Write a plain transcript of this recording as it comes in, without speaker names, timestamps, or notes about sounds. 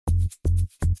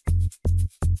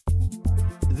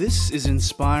This is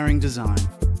Inspiring Design,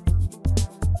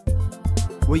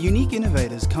 where unique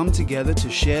innovators come together to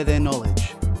share their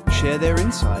knowledge, share their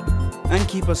insight, and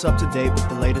keep us up to date with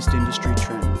the latest industry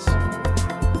trends.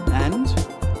 And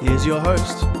here's your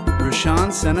host,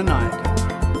 Roshan Senanayake.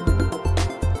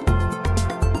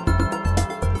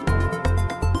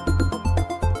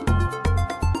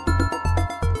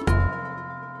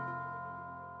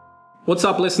 What's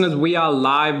up, listeners? We are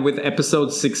live with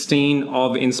episode 16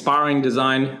 of Inspiring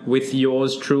Design with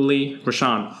yours truly,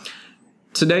 Roshan.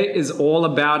 Today is all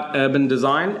about urban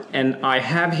design, and I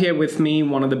have here with me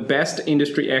one of the best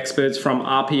industry experts from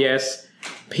RPS,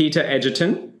 Peter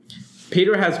Edgerton.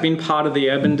 Peter has been part of the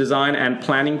urban design and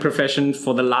planning profession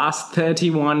for the last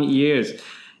 31 years.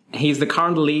 He's the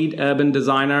current lead urban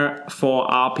designer for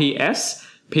RPS.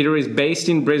 Peter is based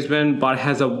in Brisbane, but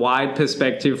has a wide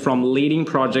perspective from leading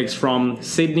projects from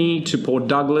Sydney to Port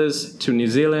Douglas to New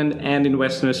Zealand and in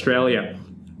Western Australia.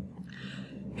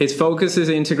 His focus is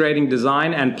integrating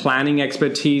design and planning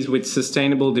expertise with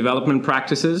sustainable development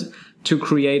practices to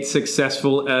create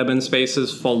successful urban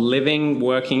spaces for living,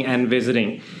 working, and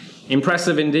visiting.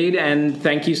 Impressive indeed, and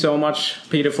thank you so much,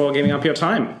 Peter, for giving up your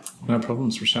time. No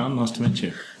problems, Roshan. Nice to meet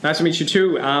you. Nice to meet you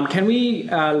too. Can we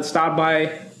start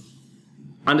by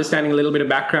understanding a little bit of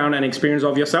background and experience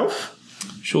of yourself?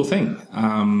 Sure thing.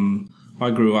 I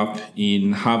grew up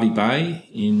in Hervey Bay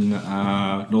in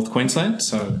North Queensland,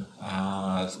 so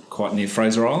quite near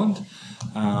Fraser Island.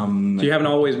 So you haven't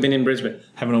always been in Brisbane?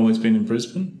 Haven't always been in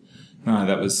Brisbane. No,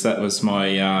 that was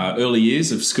my early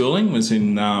years of schooling, was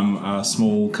in a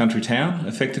small country town,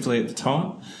 effectively at the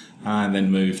time. And then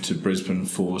moved to Brisbane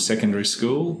for secondary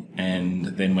school, and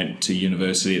then went to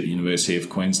university at the University of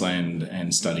Queensland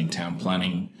and studied town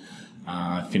planning.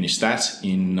 Finished that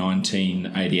in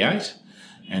 1988,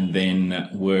 and then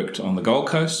worked on the Gold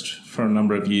Coast for a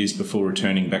number of years before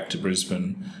returning back to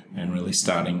Brisbane and really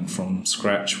starting from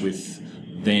scratch with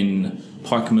then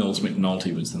Pike Mills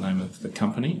McNulty was the name of the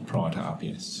company prior to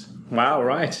RPS. Wow,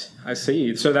 right. I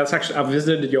see. So that's actually, I've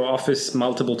visited your office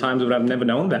multiple times, but I've never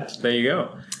known that. There you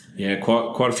go. Yeah,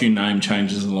 quite a few name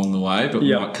changes along the way, but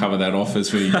we might cover that off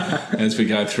as we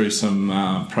go through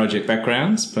some project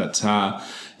backgrounds. But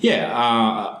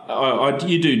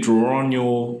you do draw on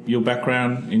your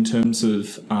background in terms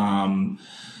of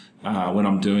when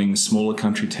I'm doing smaller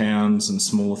country towns and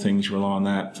smaller things, you rely on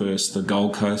that. First, the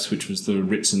Gold Coast, which was the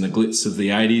Ritz and the Glitz of the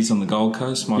 80s on the Gold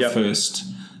Coast. My first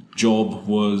job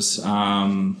was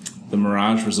the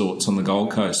Mirage Resorts on the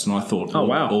Gold Coast, and I thought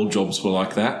all jobs were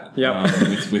like that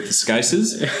with the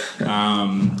Scases.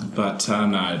 No,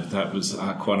 that was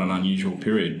quite an unusual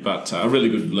period, but a really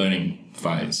good learning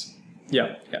phase.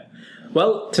 Yeah.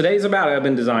 Well, today's about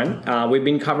urban design. We've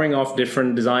been covering off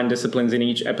different design disciplines in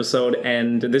each episode,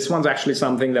 and this one's actually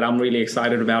something that I'm really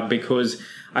excited about because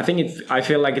I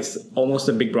feel like it's almost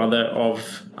a big brother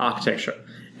of architecture.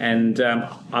 And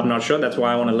I'm not sure. That's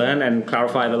why I want to learn and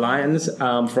clarify the lines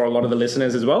for a lot of the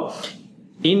listeners as well.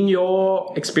 In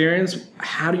your experience,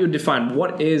 how do you define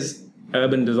what is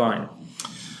urban design?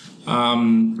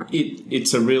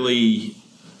 It's a really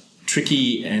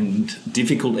tricky and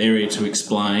difficult area to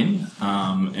explain,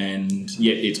 and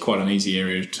yet it's quite an easy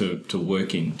area to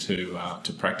work in, to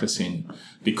practice in,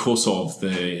 because of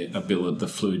the ability,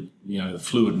 the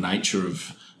fluid nature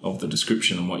of the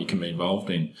description and what you can be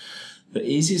involved in. The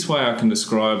easiest way I can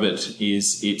describe it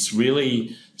is it's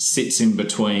really sits in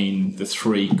between the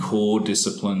three core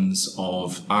disciplines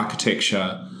of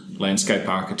architecture, landscape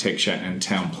architecture, and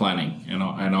town planning. And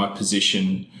I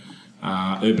position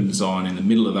urban design in the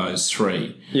middle of those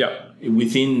three. Yeah.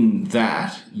 Within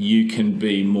that, you can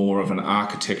be more of an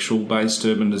architectural-based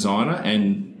urban designer,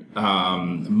 and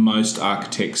most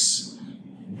architects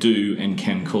do and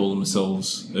can call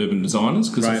themselves urban designers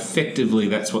because effectively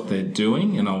that's what they're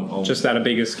doing. And I'll just at a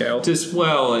bigger scale.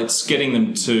 It's getting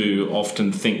them to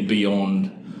often think beyond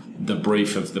the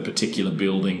brief of the particular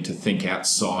building, to think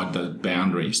outside the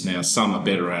boundaries. Now, some are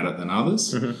better at it than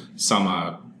others. Mm-hmm. Some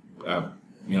are,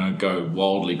 go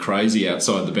wildly crazy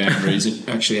outside the boundaries and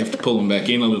actually have to pull them back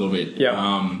in a little bit.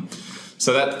 Yeah.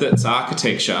 So that's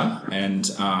architecture, and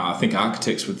I think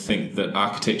architects would think that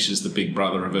architecture is the big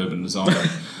brother of urban design.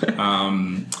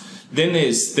 Then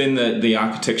the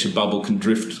architecture bubble can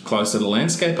drift closer to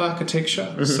landscape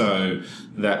architecture. Mm-hmm. So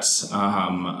that's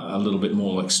a little bit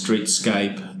more like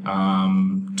streetscape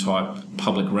type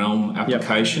public realm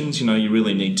applications. Yep. You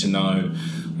really need to know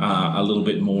a little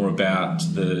bit more about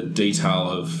the detail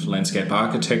of landscape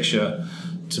architecture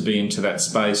to be into that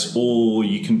space, or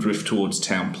you can drift towards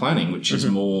town planning, which is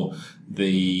more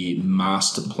the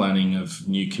master planning of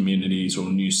new communities or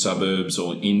new suburbs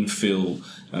or infill,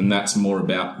 and that's more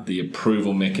about the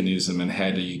approval mechanism and how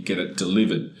do you get it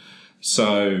delivered.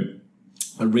 So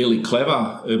a really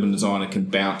clever urban designer can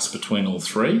bounce between all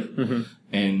three,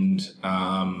 and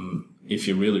if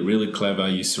you're really, really clever,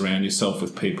 you surround yourself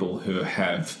with people who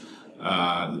have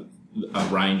a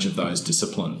range of those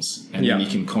disciplines, and then you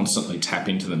can constantly tap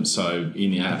into them. So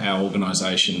in our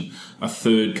organisation, a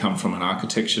third come from an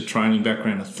architecture training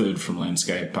background, a third from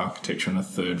landscape architecture, and a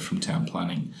third from town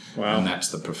planning. Wow. And that's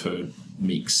the preferred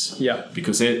mix. Yeah.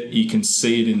 Because you can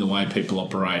see it in the way people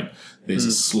operate. There's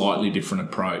a slightly different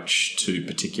approach to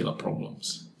particular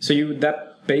problems. So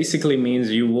that basically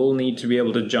means you will need to be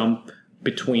able to jump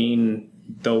between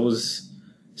those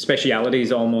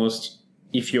specialities almost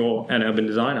if you're an urban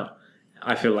designer.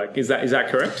 I feel like. Is that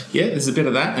correct? Yeah, there's a bit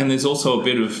of that, and there's also a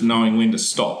bit of knowing when to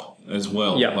stop as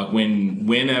well. Yeah. Like when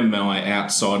am I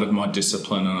outside of my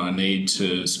discipline and I need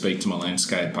to speak to my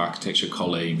landscape architecture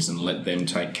colleagues and let them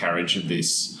take carriage of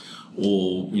this,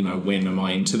 or when am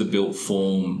I into the built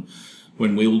form?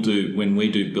 When we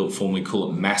do built form, we call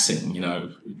it massing.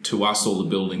 To us, all the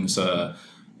buildings are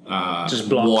just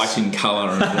blocks. White in colour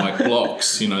and like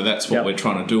blocks. That's what we're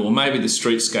trying to do. Or maybe the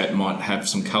streetscape might have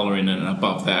some colour in it, and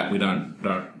above that, we don't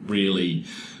really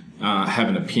have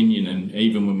an opinion. And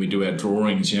even when we do our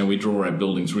drawings, we draw our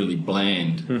buildings really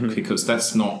bland because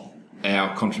that's not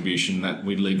our contribution. That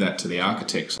we leave that to the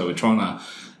architect. So we're trying to,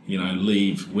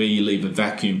 where you leave a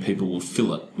vacuum, people will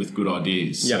fill it with good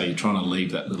ideas. Yeah. So you're trying to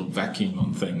leave that little vacuum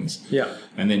on things. Yeah.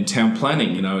 And then town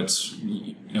planning, it's,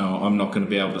 I'm not going to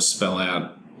be able to spell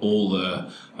out all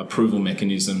the approval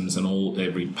mechanisms and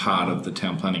every part of the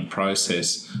town planning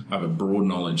process. I have a broad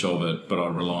knowledge of it, but I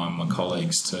rely on my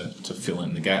colleagues to fill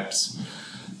in the gaps.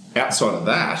 Outside of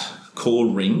that core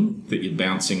ring that you're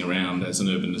bouncing around as an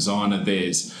urban designer,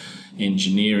 there's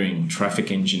engineering,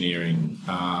 traffic engineering,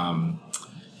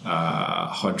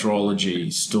 hydrology,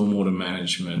 stormwater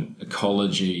management,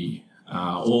 ecology,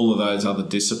 all of those other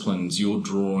disciplines. You're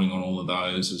drawing on all of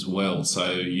those as well.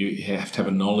 So you have to have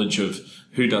a knowledge of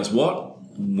who does what,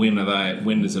 when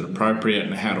is it appropriate,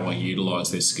 and how do I utilise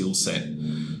their skill set.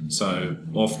 So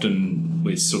often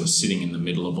we're sort of sitting in the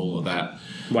middle of all of that.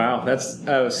 Wow, that's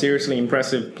a seriously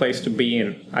impressive place to be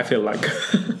in, I feel like.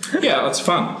 Yeah, it's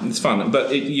fun. It's fun.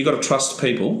 But you got to trust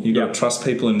people. You got to trust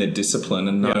people in their discipline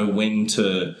and know when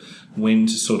to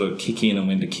sort of kick in and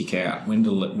when to kick out, when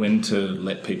to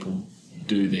let people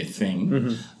do their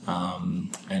thing,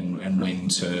 and when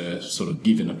to sort of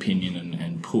give an opinion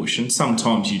and push. And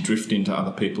sometimes you drift into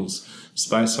other people's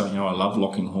space. So, I love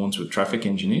locking horns with traffic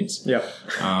engineers.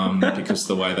 Because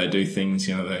the way they do things,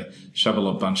 they shovel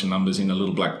a bunch of numbers in a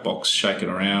little black box, shake it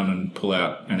around and pull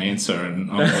out an answer.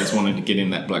 And I always wanted to get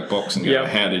in that black box and go,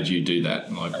 how did you do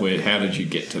that? Like, how did you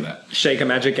get to that? Shake a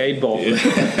magic 8-ball.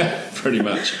 Yeah, pretty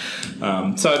much.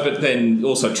 But then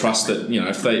also trust that,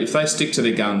 if they stick to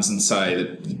their guns and say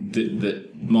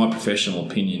that my professional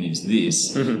opinion is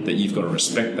this, that you've got to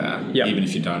respect that, even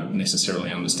if you don't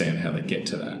necessarily understand how they get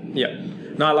to that. Yeah.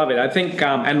 No, I love it. I think,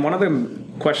 and one of the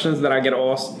questions that I get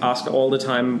asked all the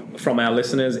time from our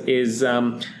listeners is,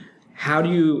 how do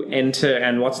you enter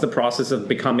and what's the process of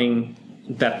becoming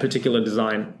that particular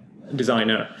designer?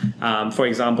 For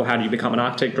example, how do you become an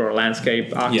architect or a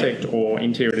landscape architect or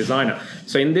interior designer?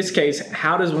 So in this case,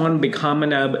 how does one become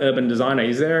an urban designer?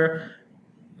 Is there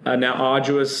an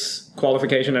arduous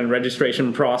qualification and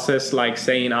registration process like,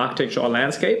 say, in architecture or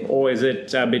landscape, or is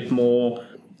it a bit more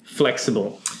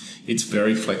flexible? It's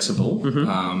very flexible.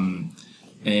 And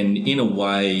in a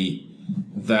way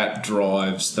that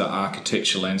drives the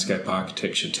architecture, landscape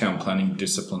architecture, town planning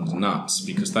disciplines nuts,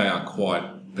 because they are quite,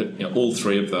 all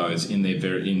three of those in their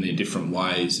different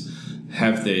ways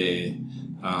have their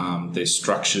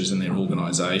structures and their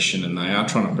organisation, and they are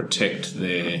trying to protect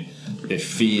their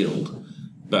field.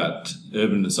 But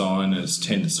urban designers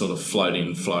tend to sort of float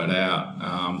in, float out.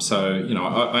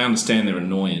 I understand their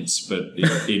annoyance, but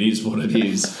it is what it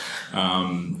is.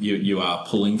 You are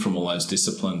pulling from all those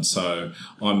disciplines. So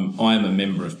I am a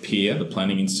member of PEER, the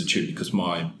Planning Institute, because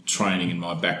my training and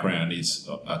my background is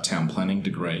a town planning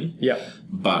degree. Yeah.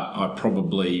 But I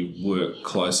probably work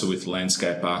closer with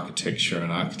landscape architecture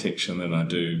and architecture than I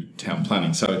do town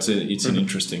planning. So it's an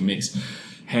interesting mix.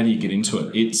 How do you get into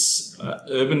it? It's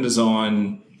urban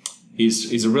design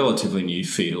is a relatively new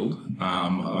field.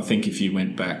 I think if you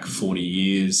went back 40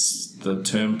 years, the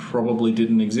term probably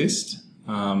didn't exist.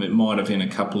 It might have in a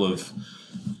couple of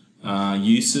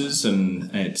uses,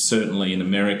 and it's certainly in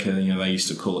America, they used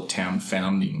to call it town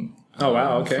founding. Oh,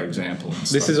 wow, okay. For example.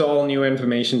 This is all new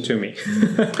information to me.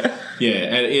 Yeah,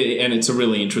 and it's a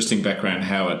really interesting background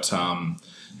how it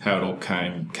all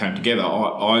came together.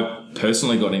 I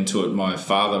personally got into it. My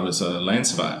father was a land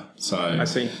surveyor, so I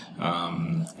see.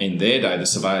 In their day, the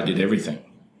surveyor did everything.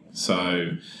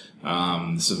 So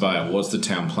the surveyor was the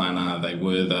town planner. They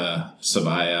were the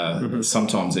surveyor.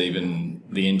 Sometimes even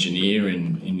the engineer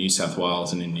in New South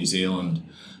Wales and in New Zealand.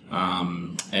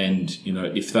 And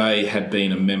if they had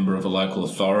been a member of a local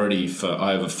authority for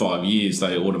over 5 years,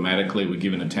 they automatically were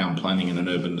given a town planning and an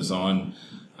urban design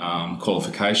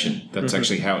qualification. That's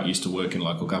actually how it used to work in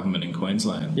local government in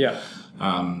Queensland. Yeah.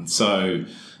 So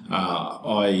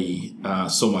I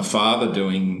saw my father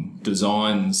doing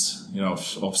designs,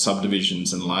 of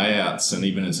subdivisions and layouts, and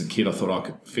even as a kid, I thought I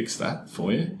could fix that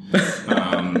for you.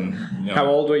 How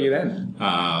old were you then?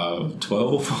 12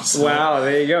 or so. Wow,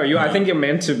 there you go. I think you're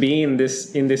meant to be in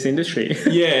this industry.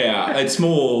 Yeah, it's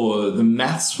more the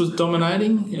maths was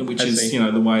dominating, which is see.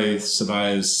 the way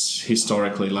surveyors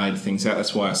historically laid things out.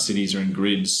 That's why our cities are in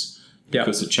grids. Yeah.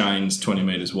 Because the chain's 20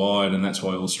 metres wide, and that's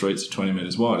why all streets are 20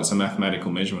 metres wide. It's a mathematical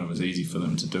measurement. It was easy for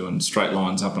them to do, and straight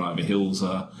lines up and over hills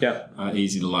are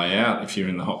easy to lay out if you're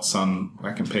in the hot sun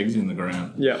whacking pegs in the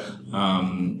ground. Yeah.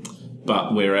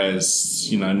 But whereas,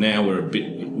 now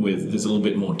there's a little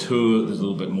bit more to it, there's a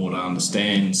little bit more to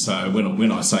understand. So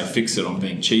when I say fix it, I'm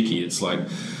being cheeky. It's like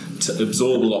to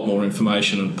absorb a lot more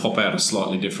information and pop out a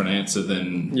slightly different answer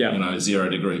than, 0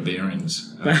 degree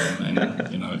bearings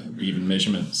and, even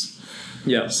measurements.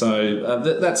 Yeah. So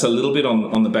that's a little bit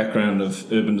on the background of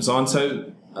urban design.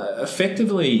 So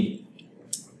effectively,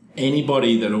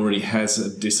 anybody that already has a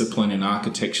discipline in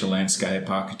architecture, landscape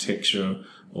architecture,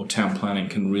 or town planning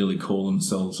can really call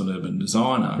themselves an urban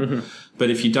designer.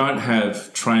 But if you don't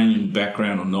have training,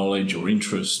 background or knowledge or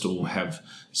interest, or have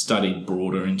studied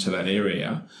broader into that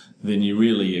area, then you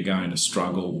really are going to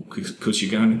struggle, because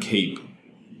you're going to keep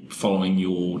following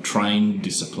your trained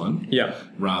discipline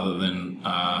rather than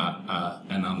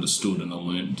an understood and a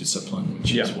learnt discipline,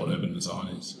 which is what urban design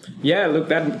is. Yeah, look,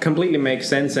 that completely makes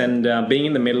sense. And being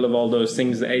in the middle of all those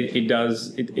things,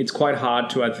 it's quite hard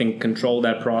to, I think, control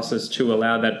that process to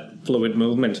allow that fluid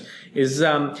movement. Is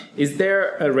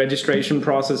there a registration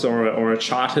process or a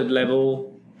chartered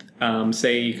level,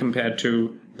 say, compared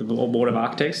to the Board of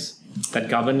Architects that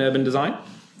govern urban design?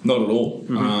 Not at all.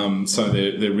 So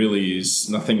there really is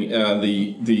nothing.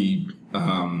 The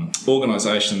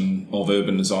organisation of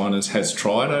urban designers has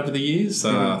tried over the years.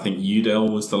 I think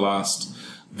UDEL was the last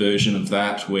version of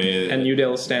that. And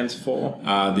UDEL stands for?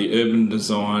 The Urban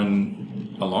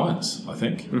Design Alliance, I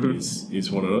think, is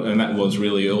what it is. And that was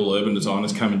really all urban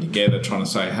designers coming together, trying to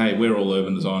say, hey, we're all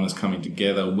urban designers coming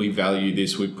together. We value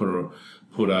this. We put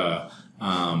a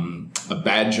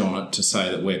badge on it to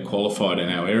say that we're qualified in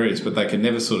our areas, but they can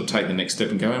never sort of take the next step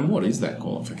and go, and what is that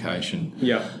qualification?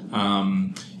 Yeah.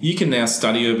 You can now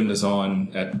study urban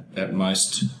design at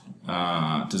most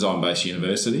design-based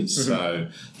universities. So,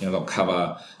 they'll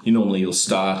cover, you'll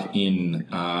start in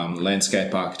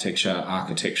landscape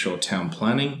architecture or town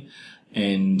planning,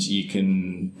 and you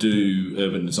can do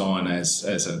urban design as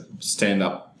a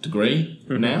stand-up degree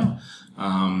now.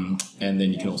 And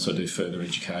then you can also do further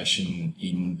education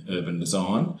in urban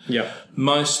design. Yeah.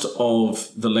 Most of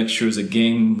the lecturers,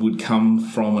 again, would come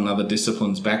from another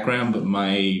discipline's background, but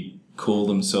may call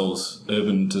themselves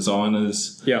urban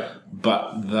designers. Yeah.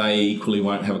 But they equally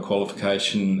won't have a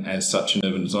qualification as such in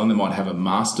urban design. They might have a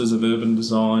Masters of Urban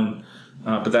Design,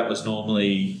 but that was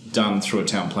normally done through a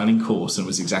town planning course, and it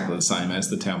was exactly the same as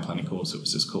the town planning course. It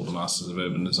was just called the Masters of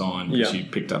Urban Design, because you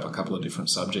picked up a couple of different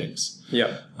subjects.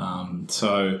 Yeah.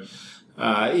 So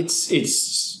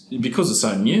it's because it's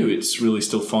so new, it's really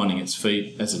still finding its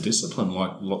feet as a discipline,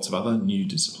 like lots of other new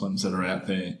disciplines that are out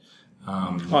there.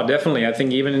 Definitely. I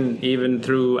think even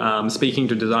through speaking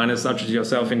to designers such as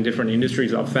yourself in different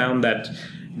industries, I've found that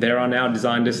there are now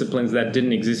design disciplines that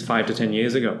didn't exist 5 to 10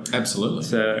 years ago. Absolutely.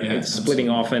 So it's splitting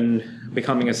off and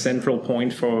becoming a central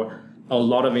point for a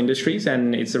lot of industries,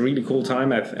 and it's a really cool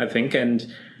time, I think. And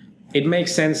it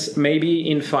makes sense maybe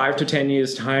in 5 to 10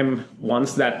 years' time,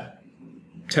 once that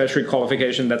tertiary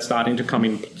qualification that's starting to come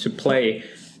into play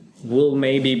will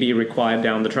maybe be required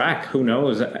down the track. Who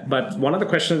knows? But one of the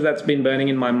questions that's been burning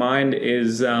in my mind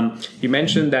is, you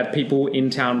mentioned that people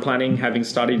in town planning, having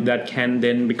studied that, can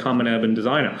then become an urban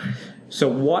designer. So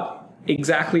what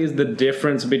exactly is the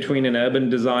difference between an urban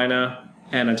designer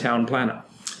and a town planner?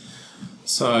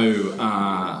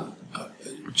 So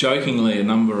jokingly, a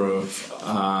number of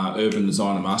urban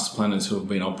designer master planners who have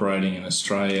been operating in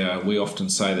Australia, we often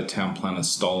say that town planners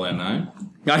stole our name.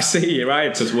 I see,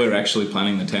 right. Because we're actually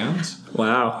planning the towns.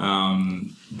 Wow.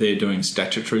 They're doing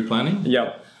statutory planning.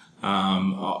 Yep.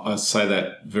 I say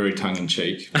that very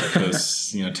tongue-in-cheek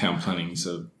because, town planning's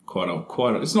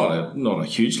it's not a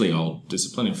hugely old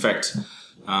discipline. In fact,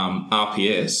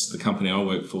 RPS, the company I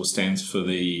work for, stands for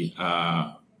the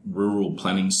Rural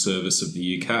Planning Service of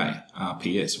the UK.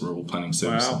 RPS, Rural Planning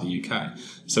Service of the UK.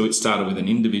 So it started with an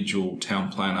individual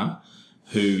town planner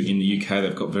who, in the UK,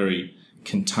 they've got very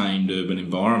contained urban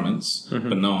environments,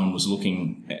 but no one was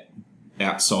looking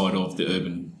outside of the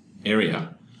urban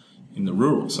area in the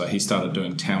rural. So he started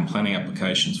doing town planning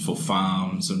applications for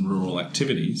farms and rural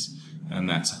activities, and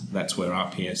that's where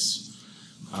RPS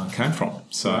came from.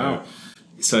 So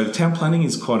town planning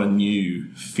is quite a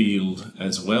new field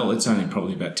as well. It's only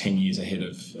probably about 10 years ahead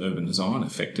of urban design,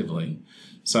 effectively.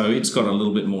 So it's got a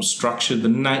little bit more structure. The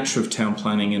nature of town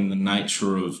planning and the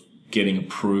nature of getting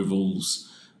approvals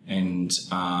and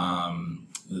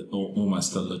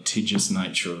almost the litigious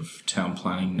nature of town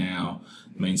planning now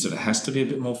means that it has to be a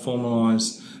bit more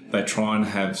formalised. They try and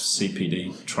have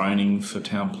CPD training for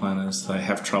town planners. They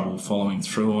have trouble following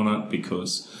through on it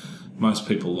because most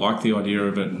people like the idea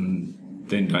of it and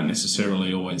then don't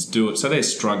necessarily always do it. So they're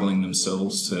struggling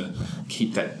themselves to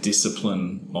keep that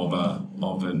discipline of a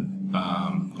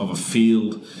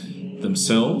field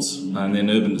themselves. And then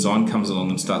urban design comes along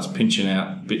and starts pinching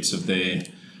out bits of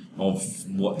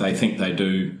what they think they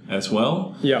do as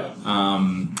well. Yeah.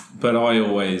 But I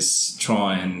always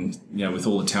try and, with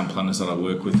all the town planners that I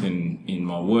work with in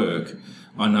my work,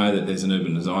 I know that there's an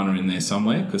urban designer in there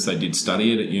somewhere because they did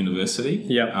study it at university.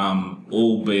 Yeah.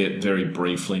 Albeit very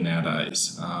briefly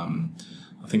nowadays. I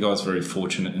think I was very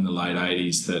fortunate in the late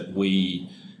 80s that we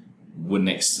were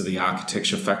next to the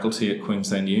architecture faculty at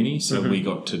Queensland Uni, so we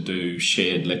got to do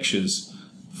shared lectures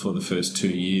for the first 2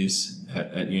 years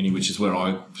at uni, which is where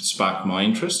I sparked my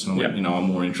interest. And I'm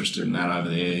more interested in that over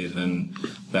there than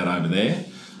that over there.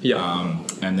 Yeah.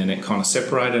 And then it kind of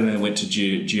separated and it went to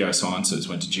geosciences,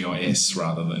 went to GIS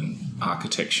rather than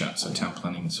architecture. So town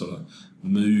planning sort of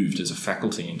moved as a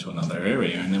faculty into another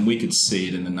area. And then we could see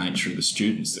it in the nature of the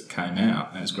students that came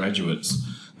out as graduates.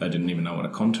 They didn't even know what a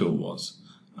contour was.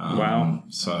 Wow.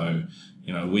 So,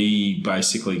 we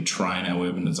basically train our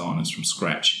urban designers from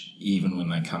scratch, even when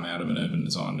they come out of an urban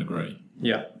design degree.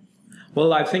 Yeah.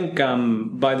 Well, I think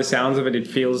by the sounds of it, it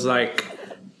feels like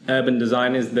urban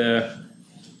design is the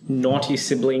naughty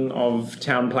sibling of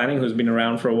town planning who's been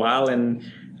around for a while, and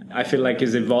I feel like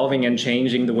is evolving and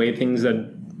changing the way things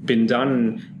have been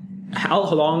done. How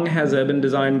long has urban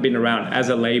design been around as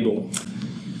a label?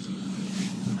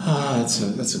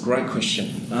 That's a great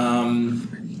question.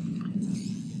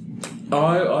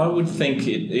 I would think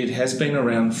it has been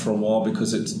around for a while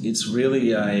because it's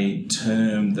really a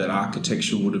term that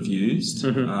architecture would have used,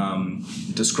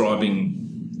 describing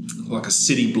like a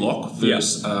city block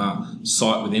versus a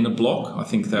site within a block. I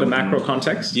think that the macro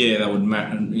context. Yeah, that would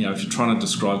if you're trying to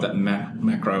describe that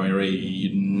macro area,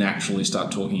 you'd naturally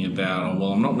start talking about,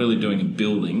 I'm not really doing a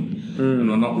building and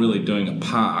I'm not really doing a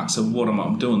park. So what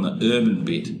I'm doing the urban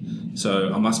bit.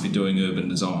 So I must be doing urban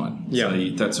design. Yeah. So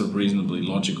that's a reasonably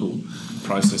logical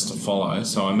process to follow.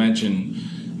 So I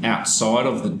imagine outside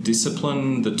of the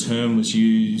discipline, the term was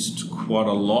used quite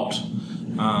a lot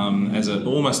as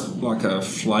almost like a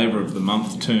flavour of the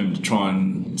month term to try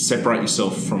and separate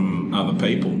yourself from other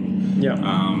people. Yeah.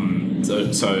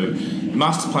 So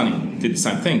master planning did the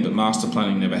same thing, but master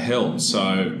planning never held.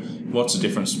 So what's the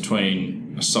difference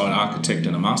between a site architect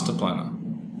and a master planner?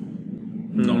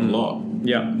 Not a lot.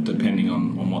 Yeah. Depending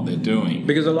on what they're doing.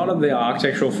 Because a lot of the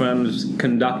architectural firms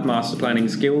conduct master planning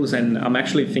skills, and I'm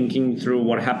actually thinking through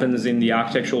what happens in the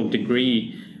architectural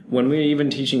degree when we're even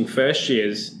teaching first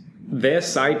years. Their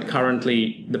site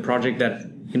currently, the project that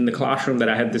in the classroom that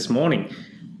I had this morning,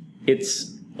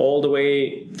 it's all the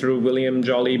way through William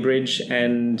Jolly Bridge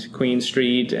and Queen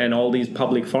Street and all these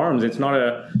public forums. It's not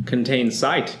a contained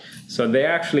site. So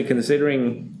they're actually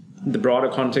considering the broader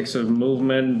context of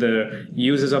movement, the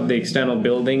uses of the external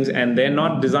buildings, and they're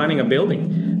not designing a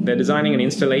building. They're designing an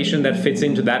installation that fits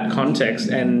into that context.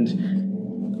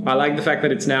 And I like the fact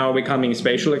that it's now becoming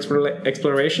spatial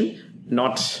exploration,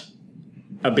 not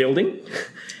a building.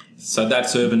 So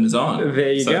that's urban design.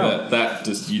 There you go.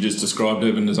 You just described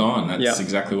urban design. That's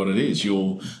exactly what it is.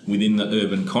 You're within the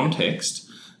urban context,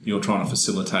 you're trying to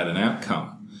facilitate an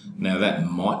outcome. Now that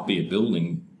might be a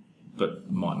building,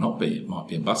 but might not be. It might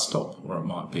be a bus stop, or it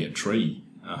might be a tree.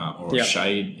 or a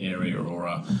shade area or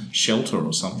a shelter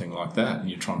or something like that, and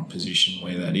you're trying to position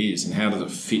where that is and how does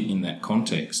it fit in that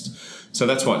context. So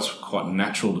that's why it's quite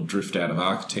natural to drift out of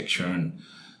architecture and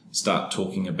start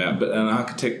talking about, but an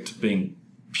architect being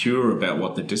pure about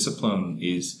what the discipline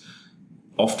is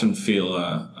often feel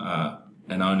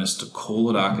an onus to call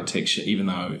it architecture, even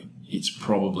though it's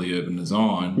probably urban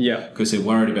design, because they're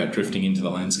worried about drifting into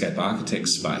the landscape architect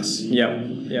space.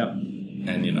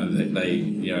 And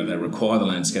they require the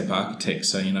landscape architect.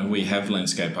 So we have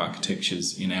landscape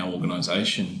architectures in our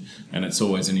organisation, and it's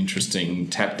always an interesting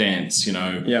tap dance.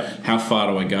 How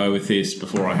far do I go with this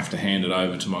before I have to hand it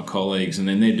over to my colleagues, and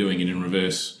then they're doing it in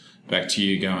reverse back to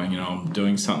you, going, I'm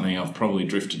doing something. I've probably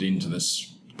drifted into the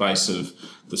space of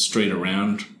the street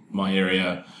around my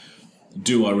area.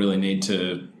 Do I really need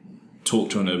to talk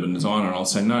to an urban designer? I'll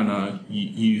say, no,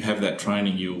 you have that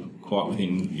training. You're quite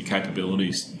within your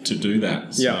capabilities to do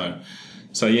that.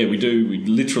 So we do. We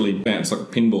literally bounce like a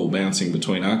pinball, bouncing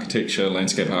between architecture,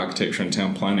 landscape architecture, and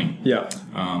town planning.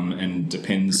 And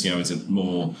depends. Is it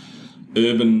more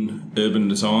urban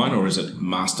design or is it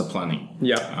master planning?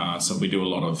 So we do a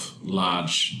lot of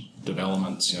large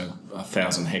developments.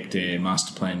 1,000 hectare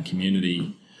master plan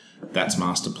community. That's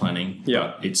master planning.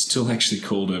 But it's still actually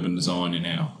called urban design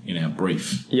in our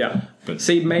brief. But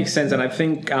see, it makes sense, and I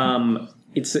think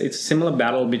it's a similar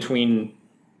battle between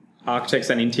architects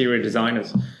and interior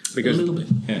designers, because a little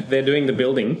bit, they're doing the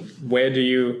building.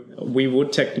 We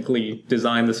would technically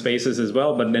design the spaces as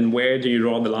well, but then where do you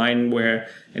draw the line where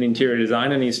an interior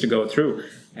designer needs to go through?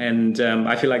 And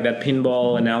I feel like that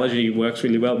pinball analogy works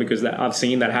really well, because I've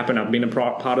seen that happen. I've been a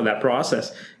part of that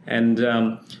process, and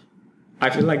I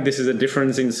feel like this is a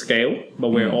difference in scale, but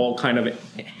we're all kind of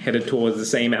headed towards the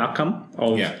same outcome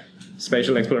of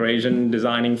spatial exploration,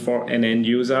 designing for an end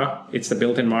user. It's the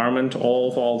built environment,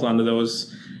 all falls under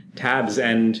those tabs,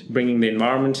 and bringing the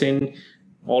environment in,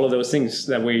 all of those things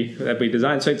that we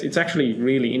design. So it's actually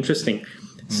really interesting.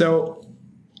 So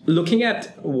looking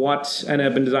at what an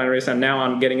urban designer is, and now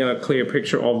I'm getting a clear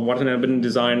picture of what an urban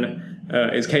design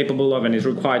is capable of and is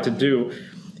required to do.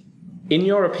 In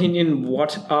your opinion,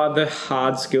 what are the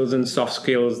hard skills and soft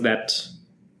skills that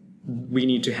we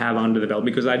need to have under the belt?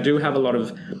 Because I do have a lot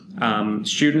of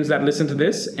students that listen to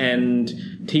this, and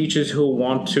teachers who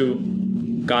want to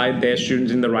guide their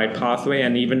students in the right pathway,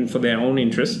 and even for their own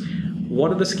interests. What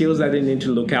are the skills that they need to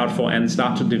look out for and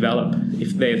start to develop if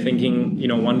they're thinking,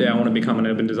 one day I want to become an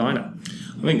urban designer?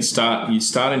 I think you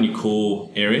start in your core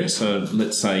area. So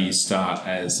let's say you start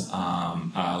as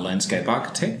a landscape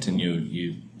architect, and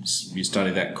you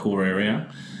study that core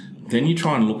area. Then you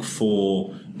try and look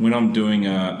for, when I'm doing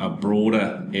a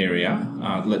broader area,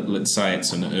 let's say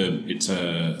it's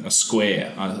a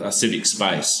square, a civic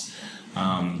space.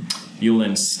 You'll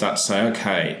then start to say,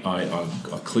 okay,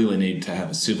 I clearly need to have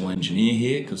a civil engineer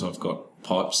here because I've got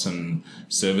pipes and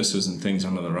services and things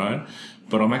under the road.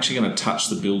 But I'm actually going to touch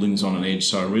the buildings on an edge,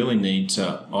 so I really need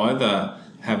to either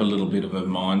have a little bit of a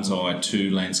mind's eye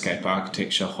to landscape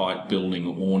architecture, height, building,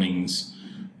 awnings,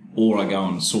 or I go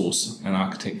and source an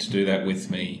architect to do that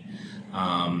with me.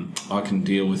 I can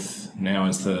deal with, now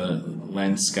as the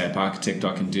landscape architect,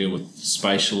 I can deal with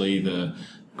spatially the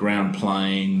ground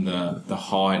plane, the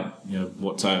height,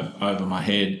 what's over my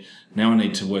head. Now I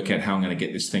need to work out how I'm going to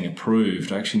get this thing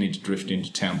approved. I actually need to drift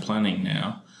into town planning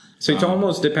now. So it's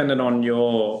almost dependent on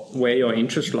where your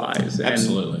interest lies.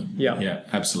 Absolutely. Yeah,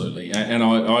 absolutely. And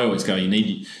I always go, you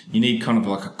need kind of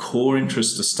like a core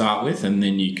interest to start with, and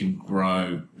then you can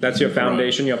grow. That's your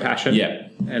foundation, your passion. Yeah.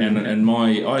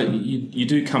 You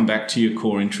do come back to your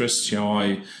core interests.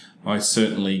 I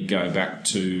certainly go back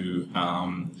to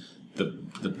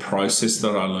the process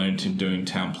that I learned in doing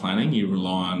town planning. You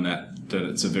rely on that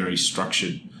it's a very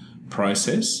structured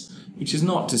process, which is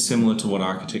not dissimilar to what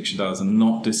architecture does and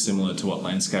not dissimilar to what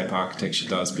landscape architecture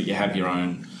does, but you have your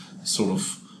own sort of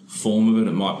form of it.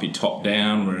 It might be top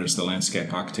down, whereas the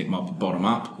landscape architect might be bottom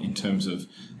up in terms of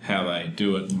how they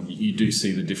do it. And you do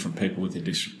see the different people with their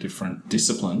different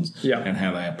disciplines and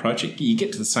how they approach it. You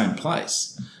get to the same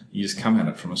place. You just come at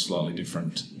it from a slightly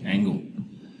different angle.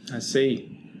 I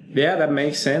see. Yeah, that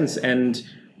makes sense. And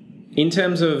in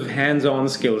terms of hands-on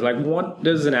skills, like what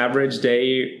does an average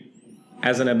day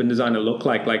as an urban designer look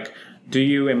like? Like, do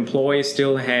you employ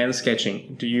still hand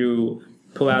sketching? Do you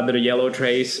pull out the yellow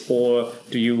trace, or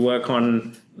do you work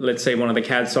on, let's say, one of the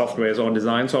CAD softwares or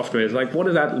design softwares? Like, what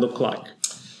does that look like?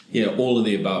 Yeah, all of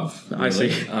the above. Really. I see.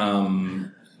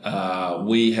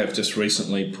 We have just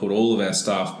recently put all of our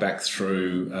staff back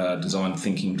through a design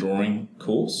thinking drawing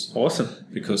course. Awesome.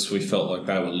 Because we felt like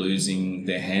they were losing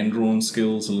their hand-drawn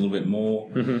skills a little bit more.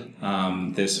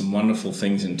 Mm-hmm. There's some wonderful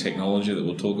things in technology that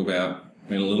we'll talk about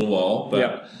in a little while,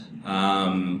 but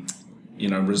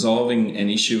resolving an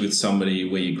issue with somebody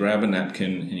where you grab a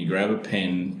napkin and you grab a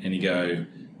pen and you go,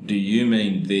 do you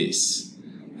mean this?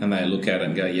 And they look at it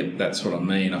and go, yep, that's what I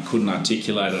mean. I couldn't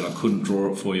articulate it. I couldn't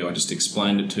draw it for you. I just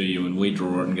explained it to you, and we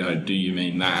draw it and go, do you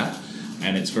mean that?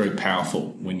 And it's very powerful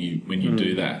when you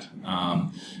do that.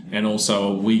 And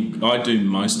also, I do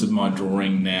most of my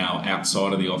drawing now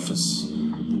outside of the office,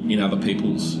 in other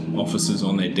people's offices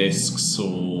on their desks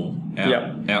or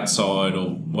outside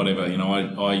or whatever.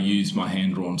 I use my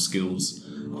hand-drawn skills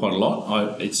quite a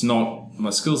lot. My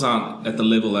skills aren't at the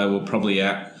level they were probably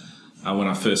at when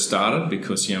I first started,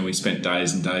 because we spent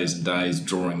days and days and days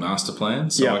drawing master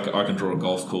plans. So I can draw a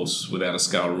golf course without a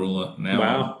scale ruler now.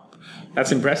 Wow.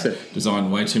 That's impressive.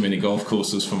 Designed way too many golf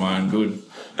courses for my own good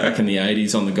back in the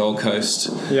 80s on the Gold Coast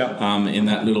in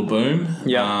that little boom.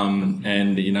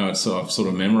 I've sort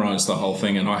of memorised the whole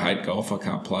thing, and I hate golf. I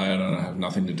can't play it. I have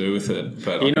nothing to do with it.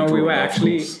 But we were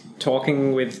actually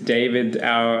talking with David,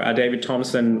 our David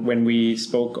Thompson, when we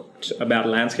spoke about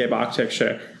landscape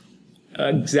architecture,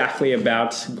 exactly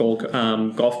about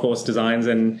golf course designs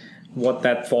and what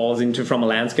that falls into from a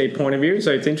landscape point of view.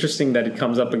 So it's interesting that it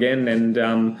comes up again, and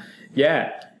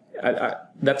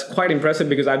that's quite impressive,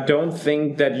 because I don't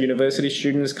think that university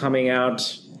students coming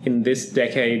out in this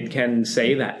decade can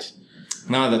say that.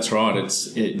 No, that's right.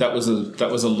 That was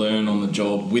a learn on the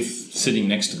job with sitting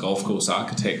next to golf course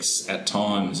architects at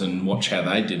times and watch how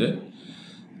they did it.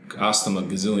 Ask them a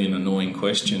gazillion annoying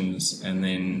questions and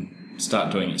then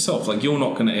start doing it yourself. Like, you're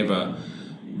not going to ever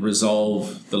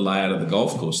resolve the layout of the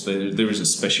golf course. There is a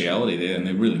speciality there, and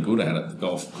they're really good at it. The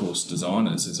golf course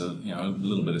designers, there's a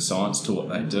little bit of science to what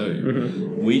they do.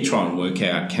 Mm-hmm. We try and work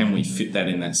out, can we fit that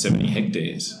in that 70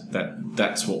 hectares?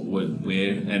 That's what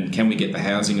we're and can we get the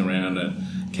housing around it?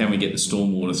 Can we get the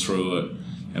stormwater through it?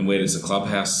 And where does the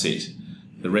clubhouse sit?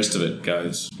 The rest of it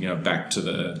goes, back to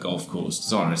the golf course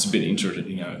designer. It's a bit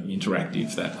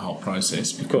interactive, that whole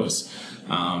process, because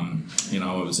I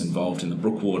was involved in the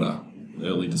Brookwater,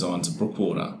 early designs of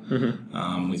Brookwater,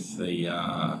 with the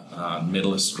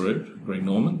medalist group, Greg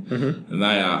Norman, and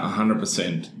they are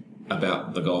 100%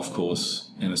 about the golf course.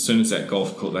 And as soon as they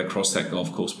cross that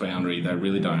golf course boundary, they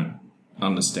really don't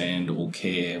understand or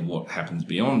care what happens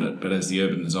beyond it. But as the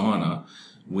urban designer,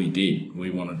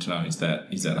 we wanted to know, is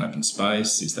that open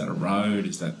space? Is that a road?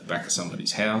 Is that the back of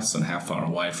somebody's house? And how far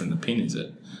away from the pin is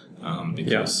it?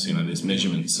 Because there's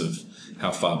measurements of how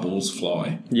far balls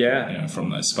fly from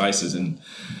those spaces. And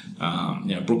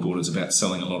Brookwater is about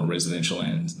selling a lot of residential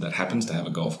land that happens to have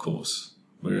a golf course,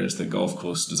 whereas the golf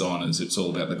course designers, it's all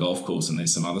about the golf course, and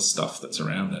there's some other stuff that's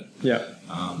around it.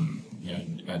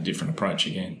 A different approach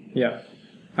again.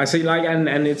 I see,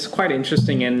 and it's quite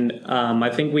interesting, and I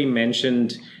think we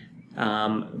mentioned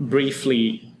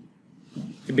briefly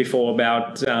before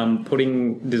about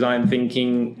putting design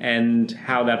thinking and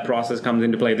how that process comes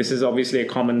into play. This is obviously a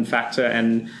common factor,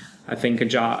 and I think a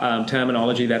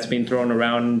terminology that's been thrown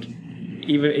around.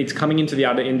 Even it's coming into the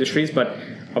other industries, but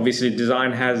obviously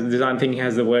design thinking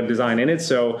has the word design in it.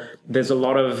 So there's a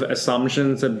lot of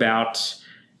assumptions about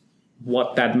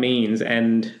what that means,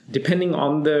 and depending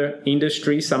on the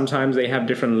industry, sometimes they have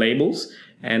different labels.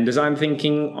 And design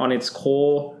thinking, on its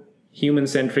core,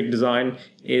 human-centric design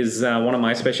is one of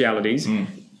my specialities,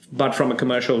 but from a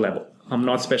commercial level. I'm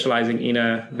not specializing in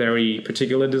a very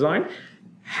particular design.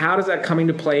 How does that come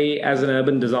into play as an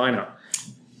urban designer?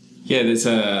 Yeah, there's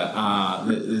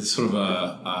sort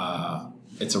of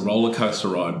it's a roller coaster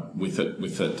ride with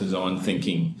it design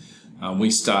thinking. We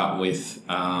start with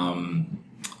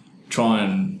try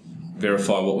and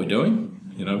verify what we're doing.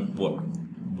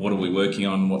 What are we working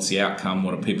on? What's the outcome?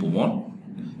 What do people want?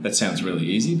 That sounds really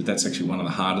easy, but that's actually one of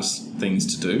the hardest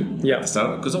things to do at the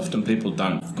start, because often people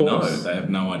don't know. They have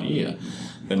no idea.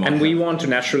 And we want to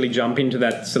naturally jump into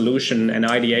that solution and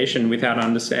ideation without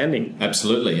understanding.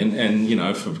 Absolutely. And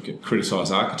if I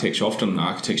criticise architecture, often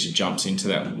architecture jumps into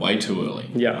that way too early.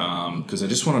 Because they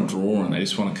just want to draw and they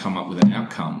just want to come up with an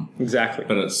outcome. Exactly.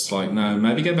 But it's like, no,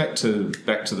 maybe go back to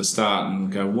the start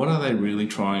and go, what are they really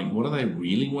trying? What do they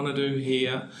really want to do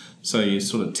here? So you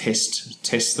sort of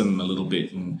test them a little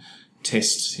bit and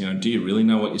test, do you really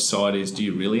know what your site is? Do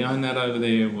you really own that over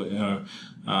there?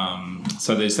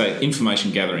 So there's that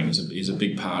information gathering is a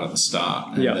big part at the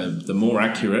start. And the more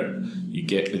accurate you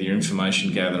get with your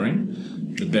information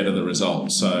gathering, the better the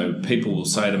result. So people will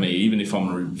say to me, even if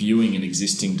I'm reviewing an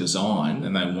existing design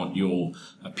and they want your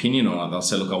opinion on it, they'll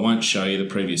say, look, I won't show you the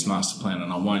previous master plan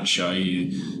and I won't show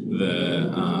you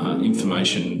the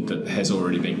information that has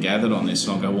already been gathered on this.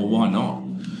 And I'll go, well, why not?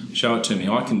 show it to me.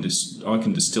 I can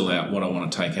distill out what I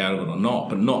want to take out of it or not,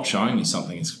 but not showing me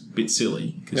something is a bit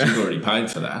silly because you've already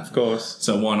paid for that. Of course.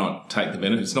 So why not take the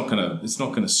benefit? It's not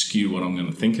going to skew what I'm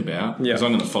going to think about because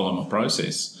I'm going to follow my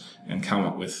process and come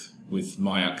up with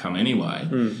my outcome anyway,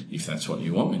 if that's what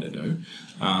you want me to do.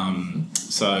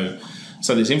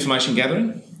 So there's information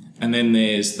gathering, and then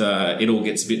there's it all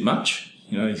gets a bit much.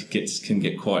 It can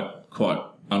get quite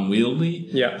unwieldy.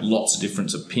 Yeah. Lots of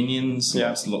different opinions.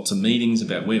 Lots of meetings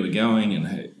about where we're going,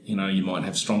 and you might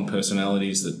have strong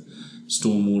personalities that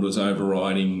stormwater's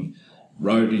overriding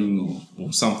roading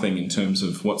or something in terms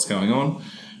of what's going on,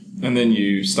 and then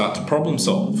you start to problem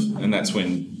solve, and that's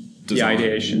when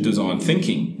design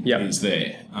thinking is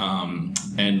there.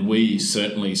 And we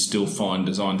certainly still find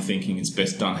design thinking is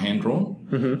best done hand drawn.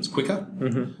 Mm-hmm. It's quicker.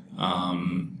 Mm-hmm.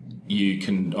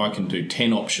 I can do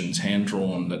 10 options hand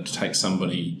drawn that takes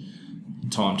somebody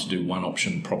time to do one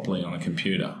option properly on a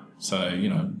computer. So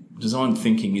design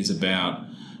thinking is about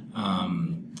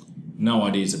no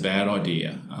idea is a bad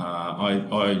idea.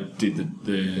 I did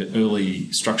the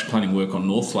early structure planning work on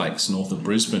North Lakes, north of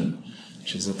Brisbane,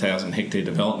 which is a 1,000-hectare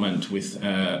development with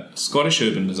a Scottish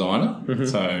urban designer. Mm-hmm.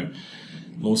 So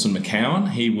Lawson McCowan,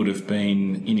 he would have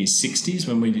been in his 60s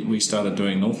when we started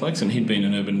doing North Lakes, and he'd been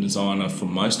an urban designer for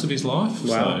most of his life. Wow.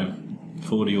 So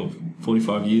 40 or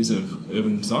 45 years of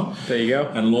urban design. There you go.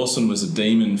 And Lawson was a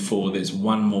demon for there's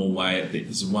one more way at this,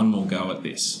 there's one more go at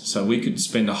this. So we could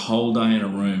spend a whole day in a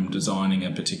room designing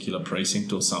a particular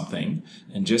precinct or something,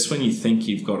 and just when you think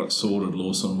you've got it sorted,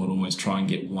 Lawson would always try and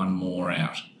get one more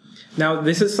out. Now,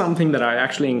 this is something that I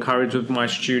actually encourage with my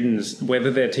students, whether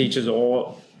they're teachers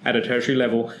or at a tertiary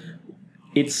level.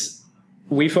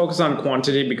 We focus on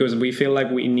quantity because we feel like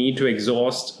we need to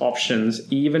exhaust options,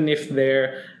 even if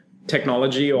their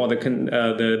technology or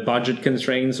the budget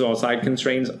constraints or site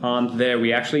constraints aren't there.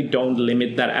 We actually don't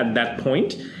limit that at that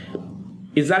point.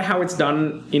 Is that how it's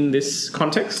done in this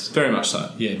context? Very much so.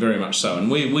 Yeah, very much so.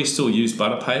 And we still use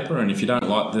butter paper. And if you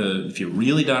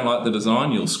really don't like the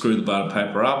design, you'll screw the butter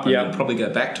paper up, and you'll probably go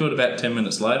back to it about 10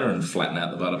 minutes later and flatten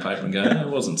out the butter paper and go, it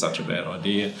wasn't such a bad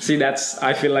idea. See,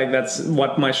 I feel like that's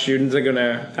what my students are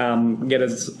gonna get a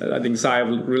sigh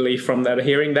of relief from that,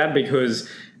 hearing that, because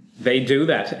they do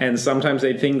that, and sometimes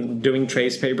they think doing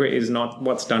trace paper is not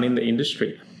what's done in the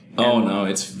industry. Oh no,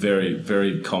 it's very,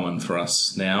 very common for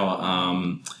us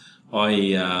now.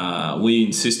 We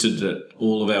insisted that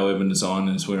all of our urban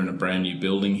designers were in a brand new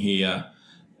building here,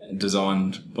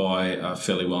 designed by a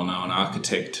fairly well-known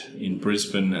architect in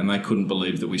Brisbane, and they couldn't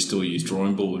believe that we still use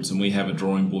drawing boards, and we have a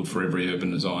drawing board for every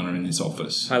urban designer in this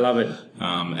office. I love it.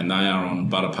 And they are on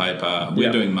butter paper.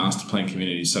 We're doing master plan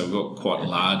communities, so we've got quite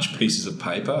large pieces of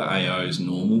paper. AO is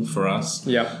normal for us.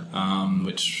 And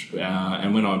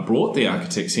when I brought the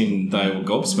architects in, they were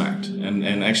gobsmacked and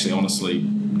actually honestly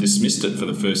dismissed it for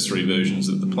the first 3 versions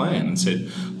of the plan and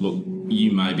said, look,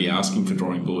 you may be asking for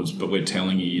drawing boards, but we're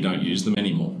telling you don't use them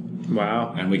anymore.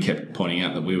 Wow. And we kept pointing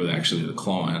out that we were actually the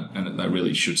client and that they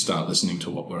really should start listening to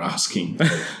what we're asking.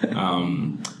 But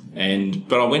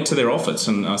I went to their office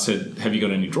and I said, have you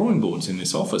got any drawing boards in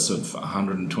this office of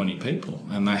 120 people?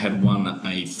 And they had one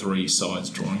A3 size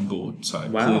drawing board. So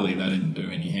clearly they didn't do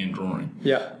any hand drawing.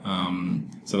 Yeah.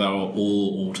 So they were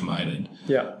all automated.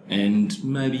 Yeah. And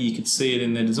maybe you could see it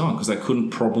in their design because they couldn't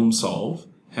problem solve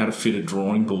how to fit a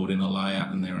drawing board in a layout,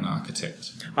 and they're an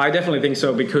architect. I definitely think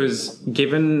so, because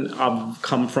given I've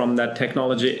come from that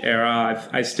technology era,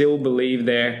 I still believe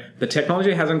the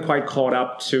technology hasn't quite caught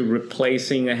up to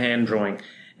replacing a hand drawing.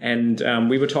 And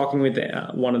we were talking with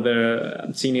one of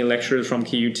the senior lecturers from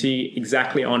QUT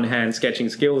exactly on hand sketching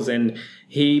skills, and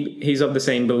he's of the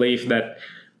same belief that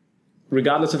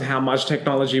regardless of how much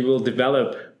technology will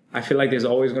develop, I feel like there's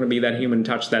always going to be that human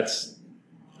touch that's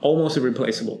almost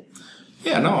irreplaceable.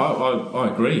 Yeah, no, I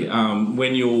agree.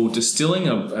 When you're distilling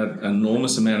an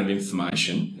enormous amount of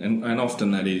information, and often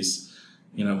that is,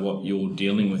 what you're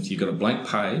dealing with, you've got a blank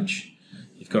page,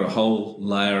 you've got a whole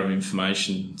layer of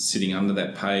information sitting under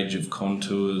that page of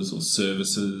contours or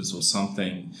services or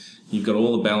something. You've got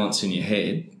all the balance in your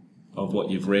head of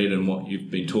what you've read and what you've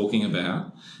been talking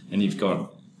about, and you've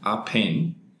got a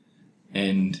pen,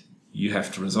 and you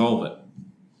have to resolve it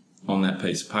on that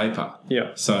piece of paper.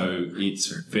 Yeah. So it's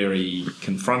very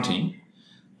confronting.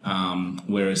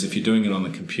 Whereas if you're doing it on the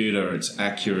computer, it's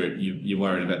accurate. You're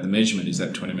worried about the measurement. Is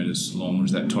that 20 metres long or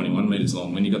is that 21 metres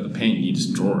long? When you've got the pen, you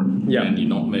just draw it. Yeah. And you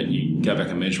go back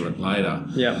and measure it later.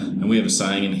 Yeah. And we have a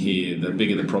saying in here, the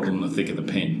bigger the problem, the thicker the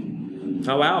pen.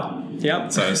 Oh, wow. Yeah.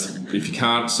 So if you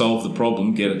can't solve the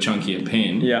problem, get a chunkier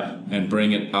pen and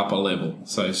bring it up a level.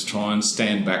 So try and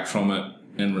stand back from it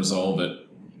and resolve it.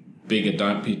 Bigger,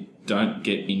 don't be don't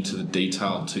get into the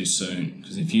detail too soon,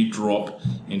 because if you drop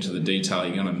into the detail,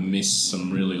 you're going to miss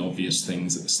some really obvious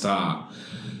things at the start.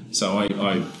 So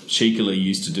I cheekily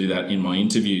used to do that in my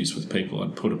interviews with people.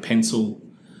 I'd put a pencil,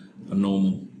 a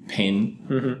normal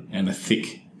pen, and a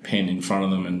thick pen in front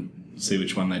of them and see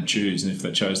which one they'd choose. And if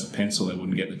they chose the pencil, they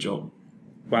wouldn't get the job.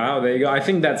 Wow, there you go. I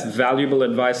think that's valuable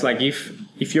advice. Like if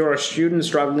you're a student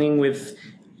struggling with,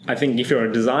 I think if you're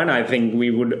a designer, I think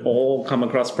we would all come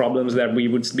across problems that we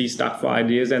would be stuck for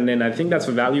ideas. And then I think that's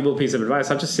a valuable piece of advice.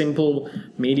 Such a simple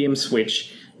medium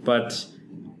switch, but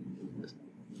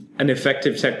an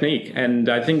effective technique. And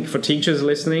I think for teachers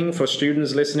listening, for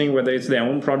students listening, whether it's their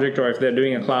own project or if they're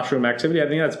doing a classroom activity, I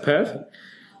think that's perfect.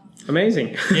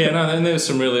 Amazing. Yeah, no, and there's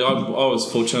some really... I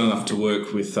was fortunate enough to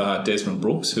work with Desmond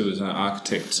Brooks, who is an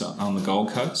architect on the Gold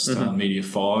Coast, Media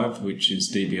 5, which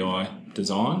is DBI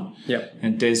design. Yep.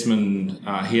 And Desmond,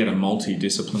 he had a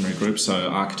multidisciplinary group, so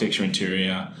architecture,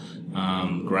 interior,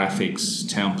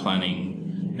 graphics, town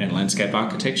planning, and landscape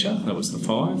architecture. That was the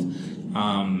 5.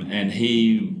 And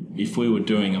if we were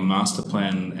doing a master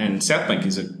plan, and Southbank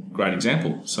is a great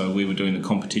example. So we were doing the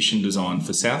competition design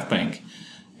for Southbank,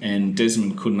 and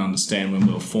Desmond couldn't understand when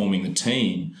we were forming the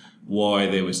team why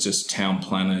there was just town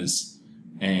planners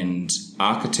and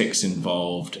architects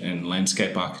involved and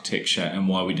landscape architecture, and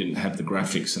why we didn't have the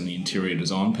graphics and the interior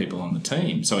design people on the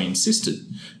team. So he insisted,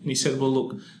 and he said, well,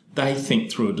 look, they think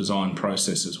through a design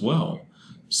process as well.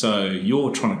 So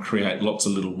you're trying to create lots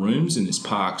of little rooms in this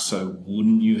park, so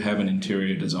wouldn't you have an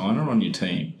interior designer on your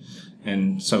team?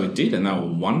 And so it did, and they were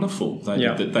wonderful. They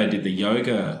did the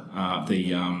yoga,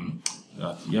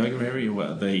 yoga area,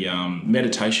 the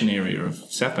meditation area of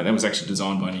Southbank. That was actually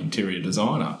designed by an interior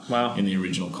designer. Wow. In the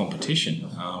original competition,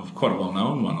 quite a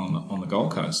well-known one on the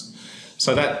Gold Coast.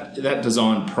 So that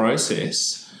design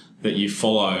process that you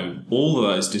follow, all of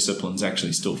those disciplines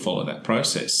actually still follow that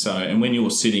process. So, and when you're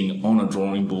sitting on a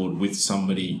drawing board with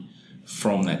somebody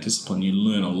from that discipline, you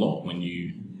learn a lot when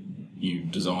you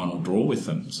design or draw with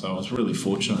them. So I was really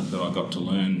fortunate that I got to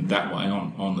learn that way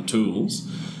on the tools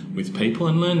with people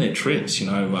and learn their tricks.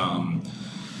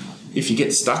 If you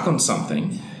get stuck on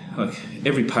something, like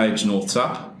every page norths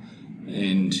up,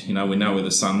 and we know where the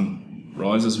sun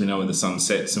rises, we know where the sun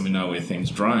sets, and we know where things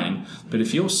drain. But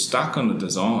if you're stuck on the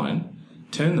design,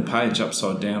 turn the page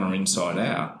upside down or inside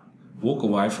out, walk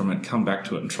away from it, come back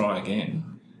to it and try again.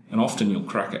 And often you'll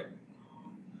crack it,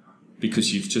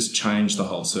 because you've just changed the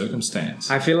whole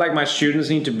circumstance. I feel like my students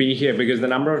need to be here, because the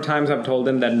number of times I've told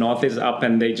them that north is up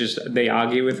and they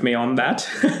argue with me on that.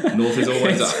 North is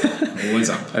always up.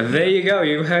 Always up. There you go.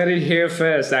 You heard it here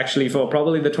first, actually, for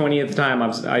probably the 20th time.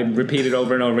 I repeat it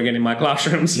over and over again in my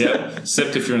classrooms. Yeah,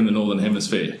 except if you're in the Northern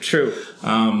Hemisphere. True.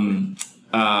 But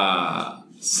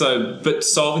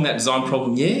solving that design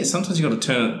problem, sometimes you've got to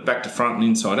turn it back to front and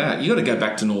inside out. You've got to go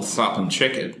back to north up and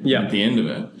check it at the end of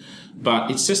it. But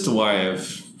it's just a way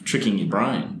of tricking your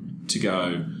brain to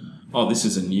go, oh, this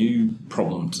is a new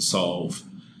problem to solve.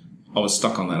 I was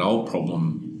stuck on that old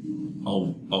problem.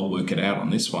 I'll work it out on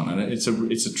this one. And it's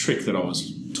a trick that I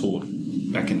was taught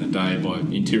back in the day by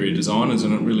interior designers,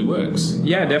 and it really works.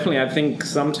 Yeah, definitely. I think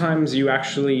sometimes you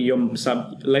actually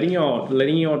letting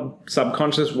your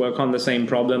subconscious work on the same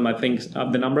problem. I think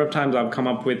the number of times I've come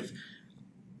up with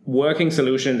working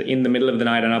solutions in the middle of the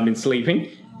night and I've been sleeping,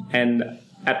 and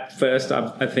at first,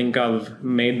 I think I've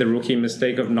made the rookie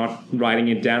mistake of not writing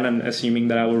it down and assuming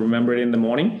that I will remember it in the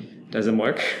morning. Doesn't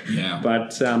work. Yeah.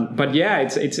 But yeah,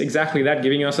 it's exactly that.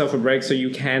 Giving yourself a break so you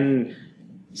can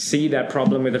see that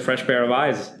problem with a fresh pair of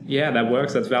eyes. Yeah, that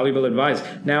works. That's valuable advice.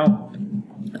 Now,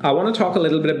 I want to talk a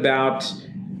little bit about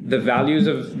the values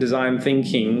of design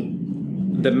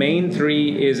thinking. The main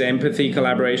 3 is empathy,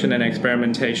 collaboration, and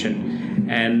experimentation.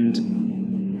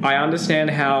 And I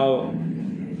understand how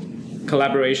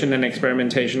collaboration and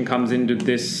experimentation comes into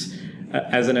this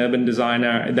as an urban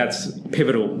designer. That's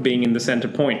pivotal, being in the center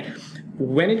point.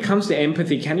 When it comes to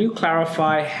empathy, can you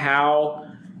clarify how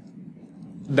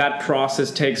that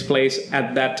process takes place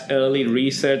at that early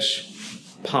research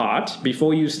part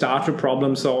before you start to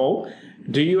problem solve?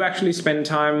 Do you actually spend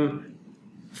time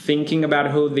thinking about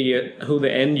who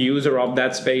the end user of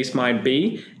that space might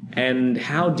be, and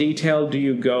how detailed do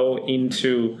you go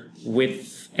into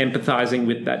with empathizing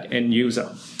with that end user?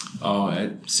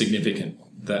 Oh, significant.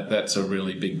 That's a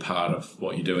really big part of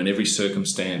what you do, and every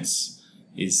circumstance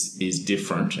is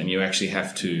different, and you actually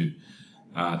have to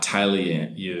tailor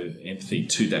your empathy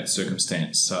to that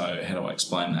circumstance. So how do I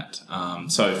explain that?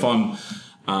 So if I'm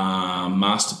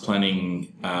master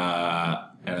planning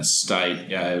an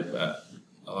estate,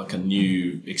 like a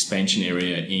new expansion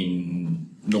area in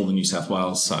northern New South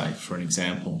Wales, say, for an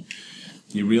example,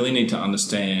 you really need to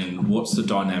understand what's the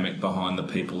dynamic behind the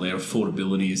people there.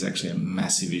 Affordability is actually a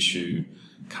massive issue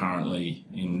currently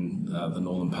in the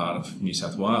northern part of New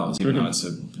South Wales. Even though it's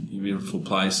a beautiful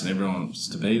place and everyone wants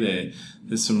to be there,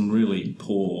 there's some really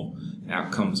poor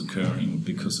outcomes occurring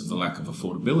because of the lack of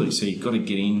affordability. So you've got to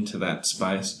get into that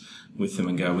space with them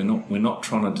and go, we're not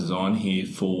trying to design here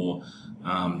for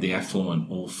the affluent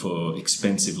or for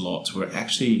expensive lots. We're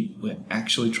actually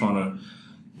trying to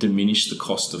diminish the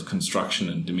cost of construction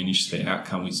and diminish the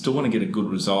outcome. We still want to get a good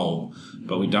result,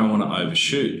 but we don't want to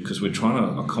overshoot because we're trying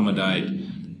to accommodate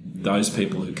those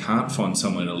people who can't find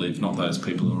somewhere to live, not those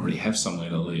people who already have somewhere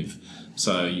to live.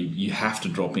 So you have to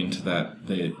drop into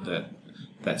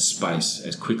that space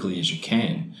as quickly as you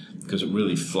can, because it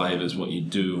really flavours what you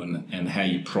do and how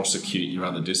you prosecute your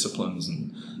other disciplines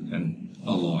and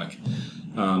alike.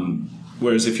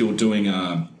 Whereas if you're doing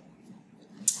a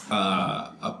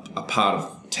part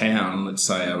of town, let's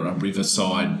say a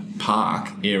riverside park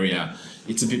area,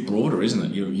 it's a bit broader, isn't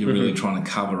it? You're really trying to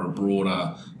cover a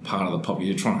broader part of the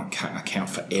population. You're trying to account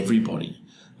for everybody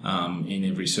in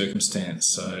every circumstance.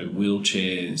 So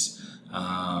wheelchairs,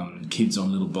 kids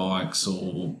on little bikes,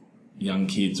 or young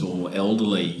kids or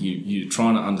elderly. You're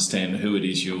trying to understand who it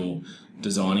is you're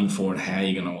designing for and how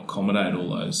you're going to accommodate all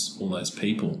those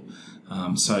people.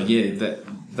 So yeah,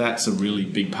 that's a really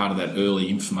big part of that early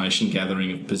information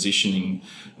gathering of positioning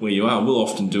where you are. We'll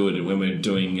often do it when we're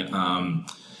doing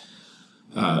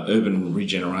urban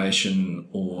regeneration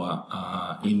or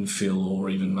infill or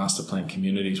even master plan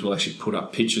communities. We'll actually put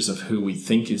up pictures of who we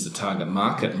think is the target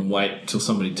market and wait till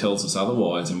somebody tells us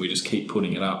otherwise, and we just keep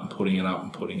putting it up and putting it up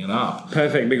and putting it up.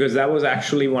 Perfect, because that was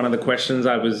actually one of the questions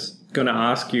I was going to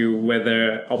ask you,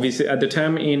 whether obviously the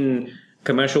term in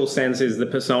commercial sense is the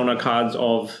persona cards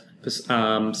of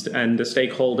and the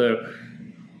stakeholder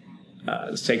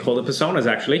personas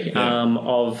actually,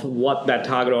 of what that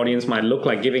target audience might look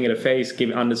like, giving it a face,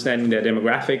 understanding their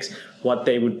demographics, what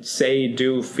they would say,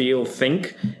 do, feel,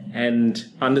 think, and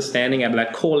understanding at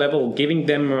that core level, giving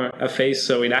them a face,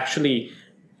 so it actually,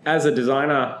 as a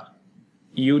designer,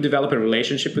 you develop a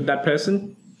relationship with that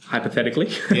person, hypothetically.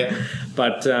 Yeah.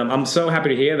 But I'm so happy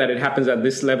to hear that it happens at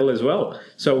this level as well.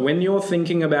 So when you're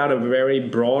thinking about a very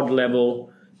broad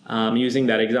level, using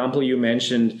that example you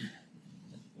mentioned,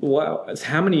 well,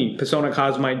 how many persona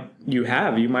cards might you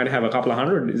have? You might have a couple of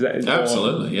hundred. Is that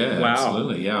absolutely? Yeah, wow.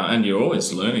 Absolutely, yeah. And you're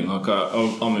always learning. Like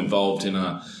I'm involved in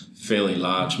a fairly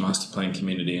large master plan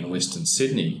community in Western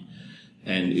Sydney,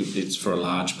 and it's for a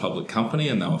large public company,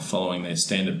 and they were following their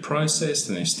standard process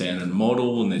and their standard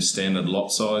model and their standard lot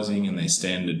sizing and their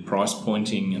standard price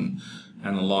pointing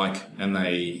and the like. And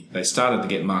they started to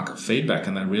get market feedback,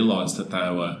 and they realised that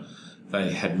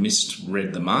they had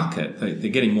misread the market. They're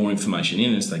getting more information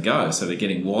in as they go, so they're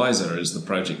getting wiser as the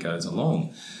project goes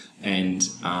along. And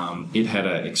it had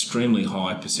an extremely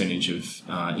high percentage of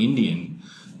Indian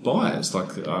buyers,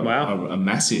 like a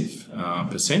massive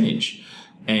percentage.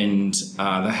 And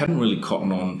they hadn't really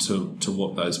cottoned on to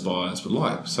what those buyers would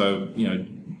like. So,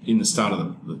 in the start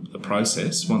of the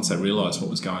process, once they realised what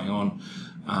was going on,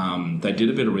 they did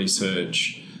a bit of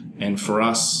research. And for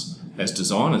us, as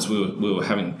designers, we were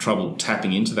having trouble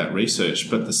tapping into that research,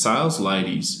 but the sales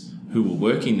ladies who were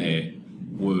working there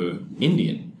were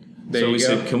Indian. So we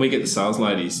said, can we get the sales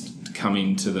ladies to come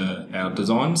into our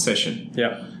design session?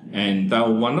 Yeah. And they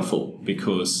were wonderful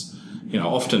because,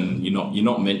 often you're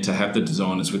not meant to have the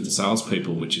designers with the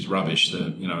salespeople, which is rubbish.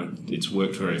 It's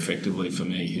worked very effectively for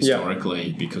me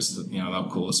historically because, they'll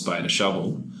call a spade a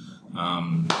shovel.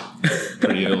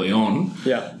 Pretty early on,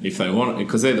 if they want it,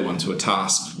 because they're the ones who are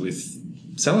tasked with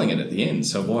selling it at the end.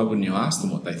 So why wouldn't you ask them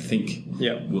what they think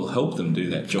will help them do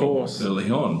that job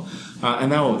early on?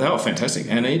 And they were fantastic,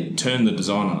 and it turned the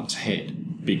design on its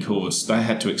head because they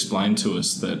had to explain to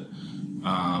us that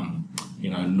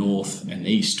north and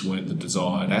east weren't the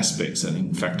desired aspects, and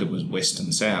in fact it was west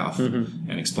and south,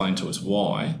 and explain to us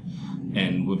why.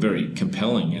 And were very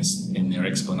compelling in their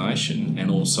explanation,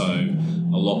 and also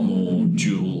a lot more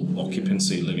dual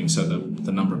occupancy living. So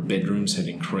the number of bedrooms had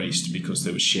increased because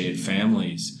there were shared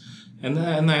families, and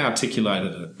they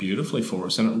articulated it beautifully for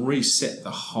us, and it reset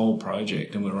the whole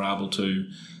project, and we were able to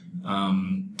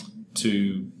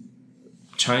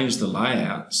change the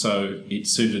layout so it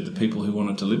suited the people who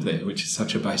wanted to live there, which is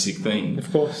such a basic thing.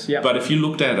 Of course, yeah. But if you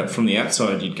looked at it from the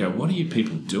outside, you'd go, what are you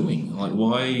people doing? Like,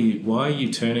 why are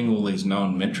you turning all these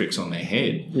known metrics on their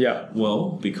head? Yeah.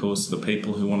 Well, because the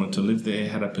people who wanted to live there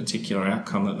had a particular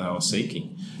outcome that they were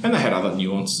seeking. And they had other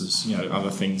nuances, other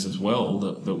things as well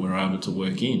that we were able to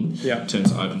work in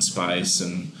terms of open space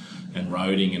and and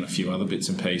roading and a few other bits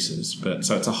and pieces. But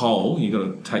so it's a whole. You've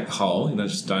got to take the whole. You know,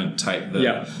 just don't take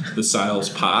the sales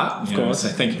part. Of course. Say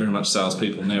thank you very much,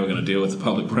 salespeople. Now we're going to deal with the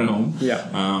public realm. Yeah.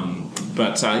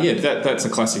 That's a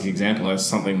classic example. That's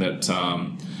something that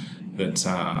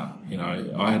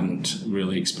I hadn't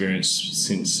really experienced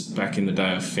since back in the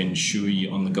day of Feng Shui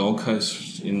on the Gold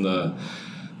Coast in the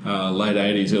late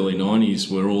 80s, early 90s,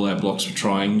 where all our blocks were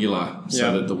triangular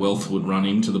so that the wealth would run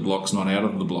into the blocks, not out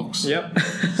of the blocks. Yep.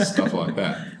 Stuff like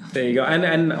that. There you go.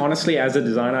 And honestly, as a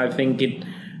designer, I think it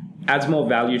adds more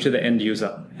value to the end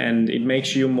user, and it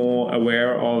makes you more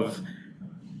aware of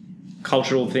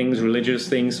cultural things, religious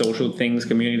things, social things,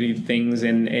 community things,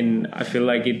 and I feel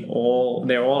like they're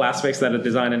all aspects that a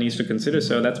designer needs to consider.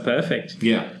 So that's perfect.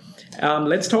 Yeah.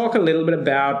 Let's talk a little bit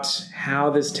about how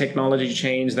this technology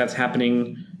change that's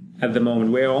happening at the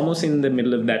moment. We're almost in the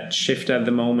middle of that shift at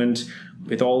the moment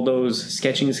with all those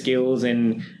sketching skills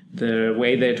and the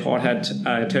way they're taught at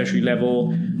tertiary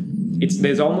level.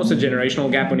 There's almost a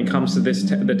generational gap when it comes to this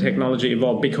the technology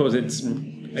evolve, because it's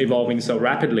evolving so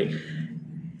rapidly.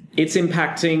 It's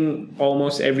impacting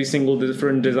almost every single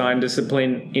different design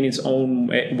discipline in its own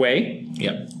way.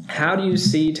 Yeah. How do you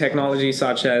see technology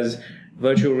such as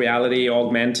virtual reality,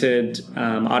 augmented,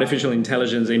 artificial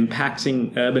intelligence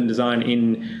impacting urban design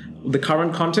in the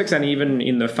current context and even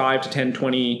in the 5 to 10,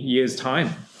 20 years' time?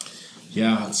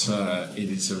 Yeah, it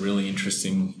is a really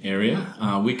interesting area.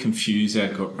 We confuse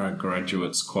our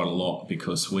graduates quite a lot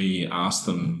because we ask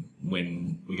them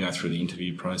when we go through the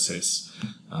interview process,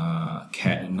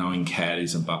 knowing CAD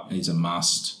is a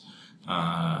must.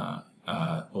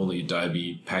 All the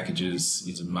Adobe packages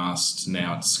is a must.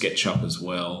 Now it's SketchUp as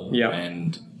well,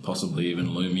 and possibly even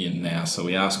Lumion now. So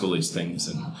we ask all these things,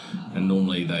 and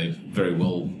normally they're very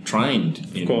well trained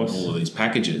in all of these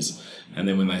packages. And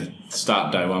then when they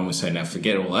start day one, we say, now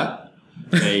forget all that.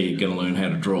 Now you're going to learn how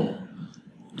to draw.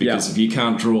 Because if you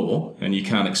can't draw and you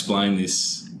can't explain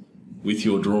this with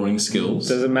your drawing skills,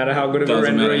 doesn't matter how good of a renderer you are.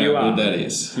 Doesn't matter how good that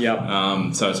is.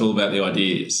 Yep. So it's all about the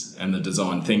ideas and the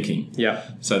design thinking. Yeah.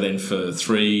 So then for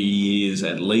 3 years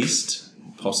at least,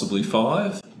 possibly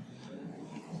 5,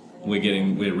 we're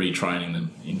retraining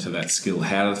them into that skill,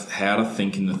 how to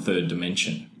think in the third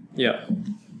dimension. Yeah.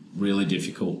 Really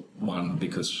difficult one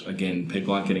because, again,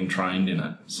 people aren't getting trained in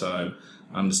it. So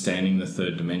understanding the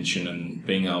third dimension and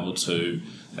being able to,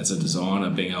 as a designer,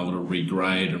 being able to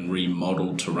regrade and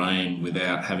remodel terrain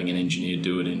without having an engineer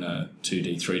do it in a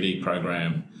 2D, 3D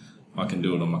program. I can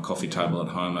do it on my coffee table at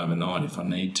home overnight if I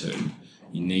need to.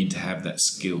 You need to have that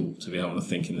skill to be able to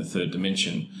think in the third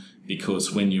dimension,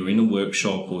 because when you're in a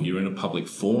workshop or you're in a public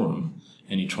forum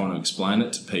and you're trying to explain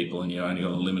it to people and you've only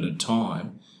got a limited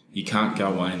time, you can't go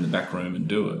away in the back room and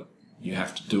do it. You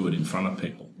have to do it in front of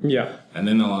people. Yeah. And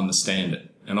then they'll understand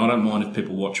it. And I don't mind if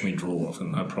people watch me draw, I've got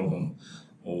no problem.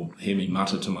 Or hear me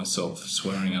mutter to myself,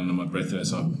 swearing under my breath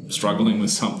as I'm struggling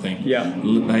with something. Yeah.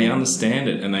 They understand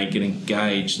it and they get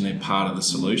engaged and they're part of the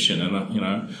solution. And,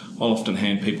 I'll often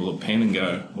hand people a pen and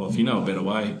go, well, if you know a better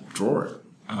way, draw it.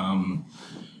 I'm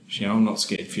not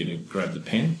scared for you to grab the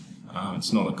pen.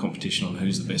 It's not a competition on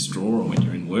who's the best drawer when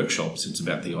you're in workshops. It's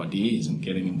about the ideas and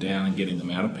getting them down and getting them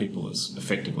out of people as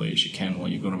effectively as you can while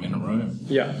you've got them in a room.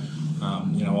 Yeah.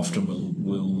 Often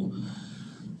we'll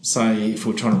say, if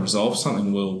we're trying to resolve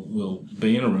something, we'll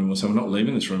be in a room. We'll say, we're not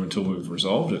leaving this room until we've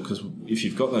resolved it, because if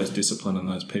you've got those discipline and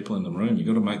those people in the room, you've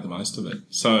got to make the most of it.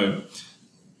 So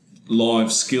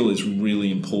live skill is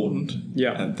really important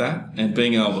at that, and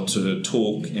being able to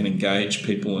talk and engage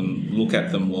people and look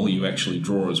at them while you actually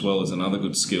draw as well is another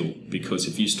good skill, because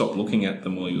if you stop looking at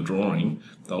them while you're drawing,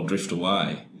 they'll drift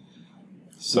away.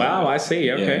 So, wow, I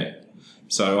see. Okay. Yeah.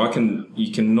 So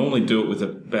you can normally do it with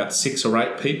about 6 or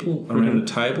 8 people around a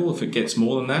table. If it gets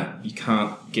more than that, you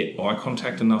can't get eye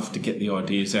contact enough to get the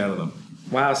ideas out of them.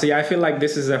 Wow. See, I feel like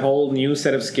this is a whole new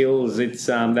set of skills. It's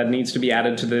that needs to be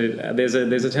added to the. There's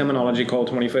a terminology called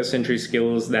 21st century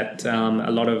skills that a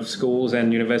lot of schools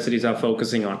and universities are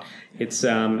focusing on. It's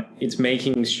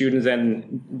making students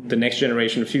and the next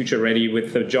generation future ready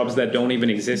with the jobs that don't even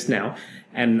exist now.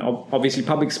 And obviously,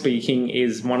 public speaking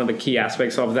is one of the key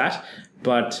aspects of that.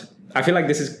 But I feel like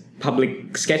this is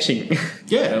public sketching.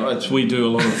 Yeah, we do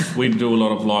a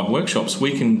lot of live workshops.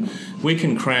 We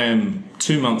can cram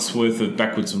 2 months worth of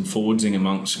backwards and forwardsing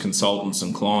amongst consultants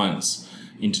and clients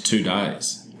into 2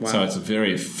 days. Wow. So it's a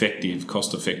very effective,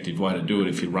 cost-effective way to do it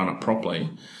if you run it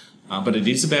properly. But it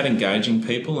is about engaging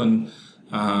people, and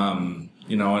and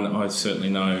I certainly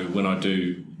know when I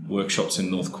do workshops in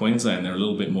North Queensland, they're a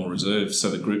little bit more reserved. So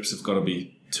the groups have got to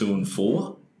be 2 and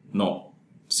 4, not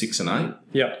 6 and 8.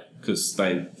 Yeah. Because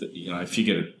if you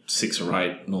get 6 or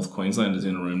 8 North Queenslanders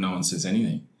in a room, no one says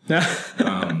anything.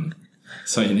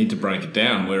 So you need to break it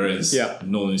down. Whereas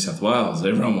Northern New South Wales,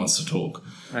 everyone wants to talk.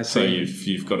 I see. So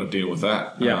you've got to deal with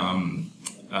that.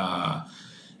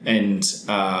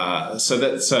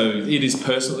 So it is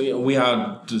personally. We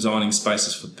are designing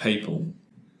spaces for people.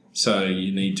 So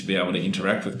you need to be able to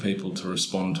interact with people to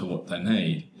respond to what they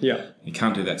need. Yeah. You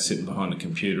can't do that sitting behind a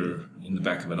computer in the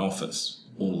back of an office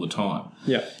all the time.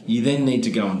 Yeah. You then need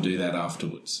to go and do that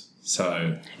afterwards.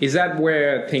 So is that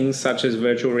where things such as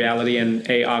virtual reality and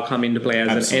AR come into play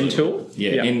as an end tool?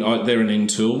 Yeah. They're an end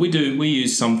tool. We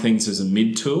use some things as a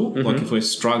mid tool. Mm-hmm. Like if we're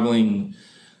struggling,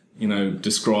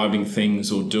 describing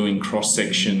things or doing cross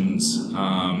sections.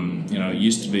 It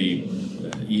used to be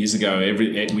years ago.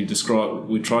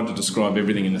 We tried to describe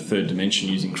everything in the third dimension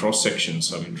using cross section.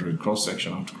 So we drew cross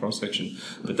section after cross section.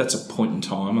 But that's a point in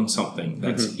time on something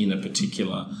that's in a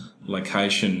particular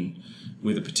location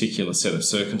with a particular set of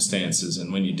circumstances.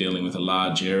 And when you're dealing with a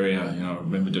large area, I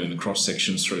remember doing the cross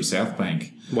sections through South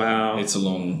Bank. Wow. It's a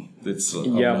long piece of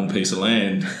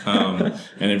land. And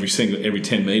every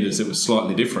 10 metres it was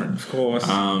slightly different. Of course.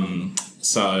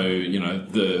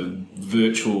 The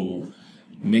virtual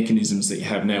mechanisms that you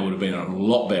have now would have been a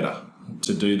lot better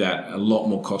to do that, a lot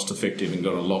more cost effective, and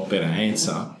got a lot better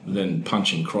answer than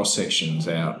punching cross sections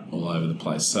out all over the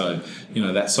place. So,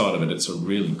 that side of it's a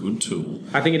really good tool.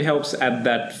 I think it helps add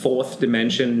that fourth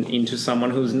dimension into someone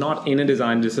who's not in a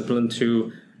design discipline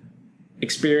to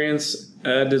experience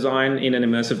design in an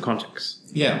immersive context.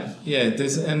 Yeah.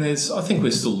 There's. I think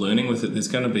we're still learning with it. There's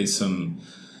going to be some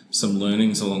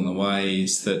learnings along the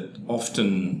ways that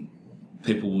often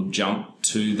people will jump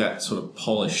to that sort of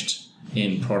polished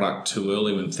end product too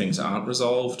early when things aren't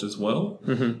resolved as well.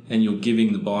 Mm-hmm. And you're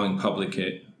giving the buying public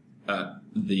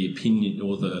the opinion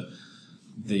or the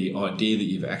idea that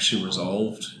you've actually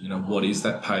resolved. What is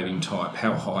that paving type?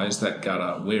 How high is that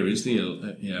gutter? Where is the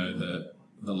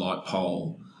light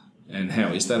pole? And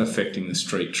how is that affecting the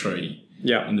street tree?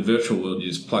 Yeah. In the virtual world, you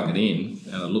just plug it in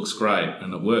and it looks great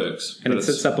and it works. And it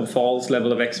sets up a false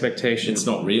level of expectation. It's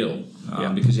not real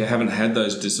because you haven't had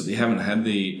you haven't had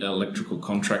the electrical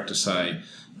contractor say,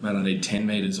 man, I need 10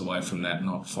 metres away from that,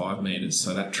 not 5 metres,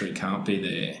 so that tree can't be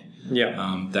there.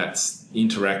 Yeah. That's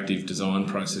interactive design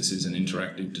process is an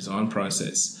interactive design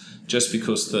process. Just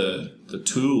because the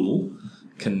tool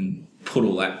can put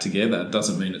all that together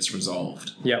doesn't mean it's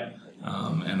resolved. Yeah.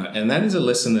 And that is a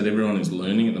lesson that everyone is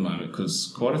learning at the moment, because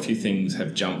quite a few things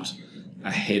have jumped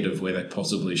ahead of where they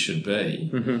possibly should be.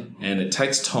 Mm-hmm. And it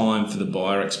takes time for the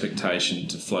buyer expectation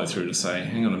to flow through to say,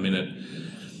 hang on a minute,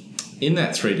 in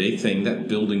that 3D thing, that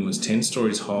building was 10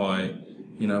 stories high.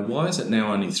 Why is it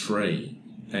now only 3?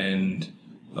 And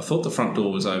I thought the front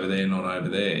door was over there, not over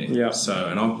there. Yeah. So,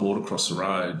 and I've bought across the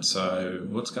road. So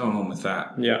what's going on with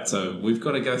that? Yeah. So we've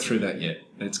got to go through that yet.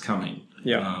 It's coming.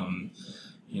 Yeah.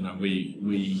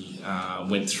 We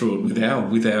went through it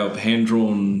with our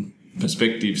hand-drawn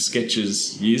perspective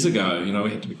sketches years ago. We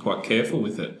had to be quite careful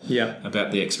with it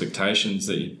about the expectations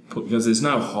that you put, because there's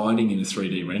no hiding in a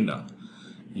 3D render.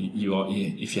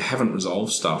 If you haven't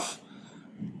resolved stuff,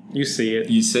 you see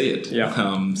it.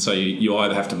 Yeah. So you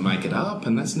either have to make it up,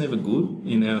 and that's never good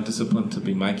in our discipline to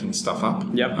be making stuff up.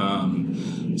 Yep.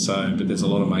 But there's a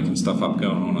lot of making stuff up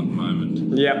going on at the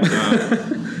moment. Yep.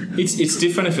 It's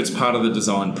different if it's part of the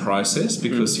design process,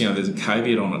 because there's a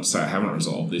caveat on it. So I haven't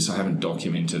resolved this, I haven't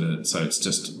documented it, so it's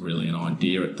just really an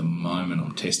idea at the moment.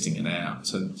 I'm testing it out.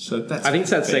 So that's. I think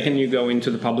it's that second you go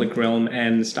into the public realm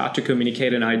and start to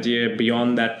communicate an idea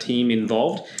beyond that team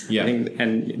involved. Yeah.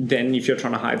 And then if you're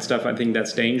trying to hide stuff, I think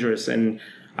that's dangerous. And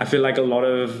I feel like a lot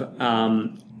of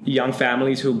young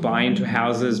families who buy into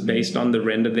houses based on the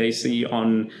render they see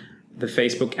on the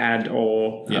Facebook ad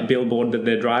or a billboard that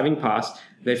they're driving past,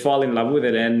 they fall in love with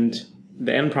it, and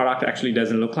the end product actually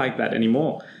doesn't look like that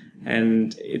anymore.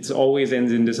 And it always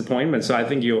ends in disappointment. So I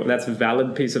think that's a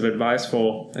valid piece of advice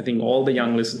for, I think, all the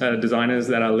young designers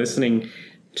that are listening,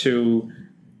 to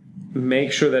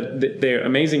make sure that they're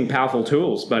amazing, powerful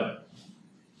tools, but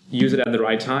use it at the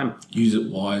right time. Use it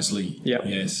wisely. Yeah.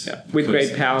 Yes. Yeah. With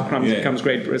great power comes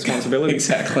great responsibility.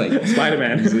 Exactly.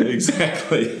 Spider-Man.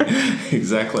 Exactly.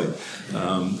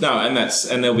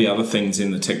 And there'll be other things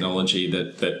in the technology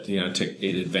that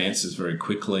it advances very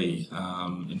quickly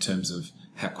in terms of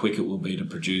how quick it will be to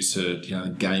produce it.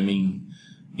 The gaming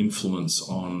influence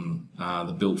on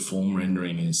the built form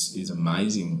rendering is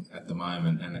amazing at the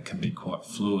moment, and it can be quite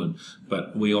fluid.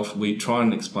 But we try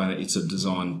and explain it. It's a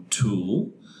design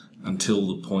tool until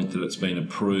the point that it's been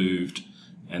approved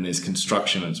and there's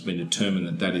construction and it's been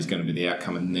determined that is going to be the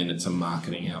outcome, and then it's a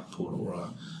marketing output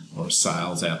or a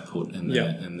sales output, and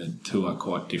the two are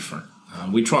quite different.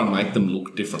 We try and make them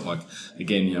look different. Like,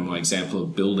 again, my example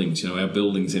of buildings, our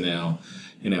buildings in our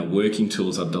working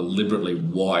tools are deliberately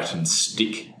white and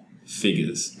stick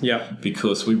figures. Yeah.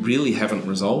 Because we really haven't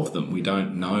resolved them. We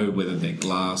don't know whether they're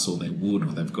glass or they're wood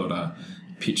or they've got a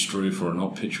pitched roof or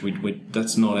not pitched.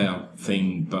 That's not our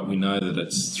thing, but we know that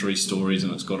it's 3 stories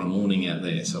and it's got an awning out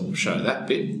there, so we'll show that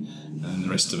bit, and the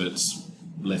rest of it's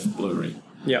left blurry.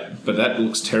 Yeah. But that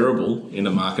looks terrible in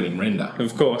a marketing render.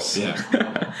 Of course.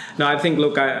 Yeah. No, I think,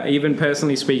 look, even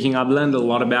personally speaking, I've learned a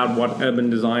lot about what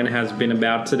urban design has been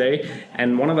about today.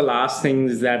 And one of the last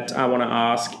things that I want to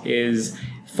ask is,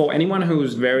 for anyone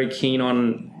who's very keen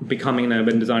on becoming an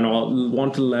urban designer or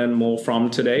want to learn more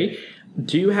from today,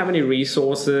 do you have any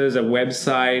resources or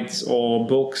websites or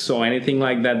books or anything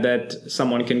like that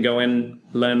someone can go and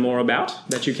learn more about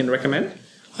that you can recommend?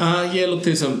 Yeah, look,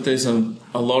 there's a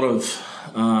lot of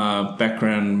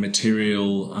background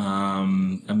material.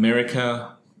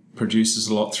 America produces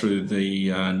a lot through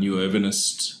the New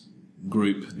Urbanist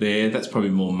group there. That's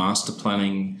probably more master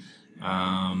planning.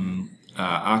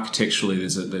 Architecturally,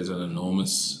 there's an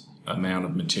enormous amount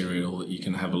of material that you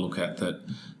can have a look at that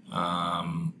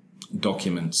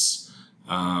documents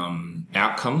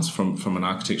outcomes from an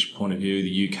architecture point of view.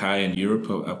 The UK and Europe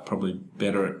are probably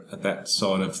better at that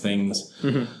side of things.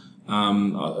 Mm-hmm.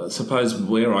 I suppose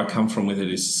where I come from with it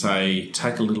is to say,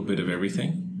 take a little bit of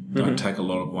everything. Don't take a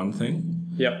lot of one thing.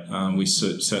 Yep. We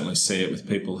certainly see it with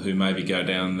people who maybe go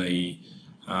down the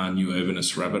New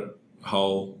Urbanist rabbit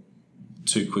hole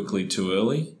too quickly, too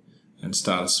early, and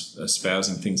start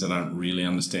espousing things they don't really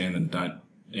understand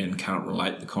and can't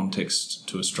relate the context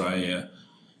to Australia,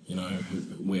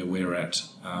 where we're at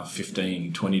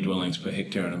 15, 20 dwellings per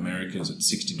hectare, and America's at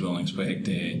 60 dwellings per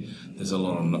hectare. There's a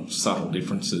lot of subtle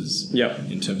differences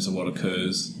in terms of what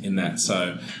occurs in that.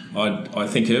 So I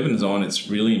think urban design, it's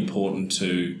really important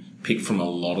to pick from a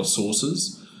lot of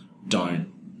sources.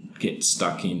 Don't get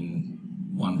stuck in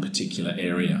one particular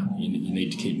area. You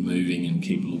need to keep moving and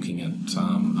keep looking at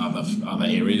other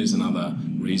areas and other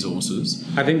resources.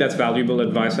 I think that's valuable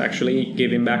advice, actually,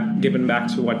 given back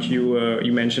to what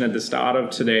you mentioned at the start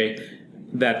of today,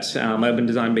 that urban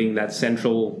design being that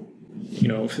central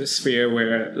sphere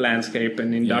where landscape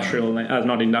and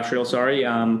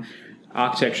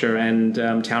architecture and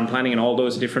town planning and all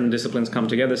those different disciplines come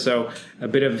together. So a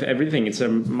bit of everything. It's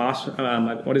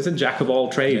a jack of all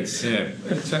trades. Yeah,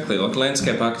 exactly. Like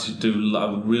landscape architects do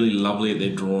really lovely at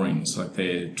their drawings. Like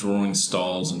their drawing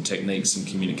styles and techniques and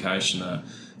communication are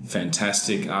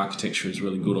fantastic. Architecture is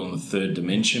really good on the third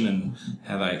dimension and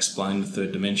how they explain the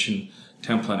third dimension.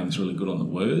 Town planning is really good on the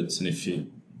words, and if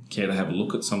you care to have a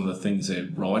look at some of the things they're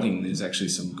writing, there's actually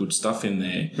some good stuff in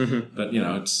there. Mm-hmm. But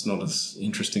it's not as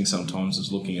interesting sometimes as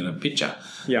looking at a picture.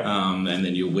 Yeah. And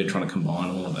then we're trying to combine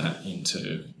all of that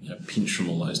into pinch from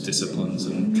all those disciplines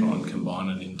and try and combine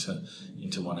it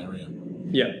into one area.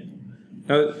 Yeah.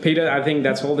 Peter, I think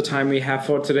that's all the time we have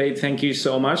for today. Thank you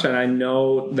so much. And I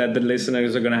know that the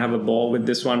listeners are going to have a ball with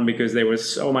this one because there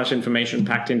was so much information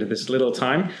packed into this little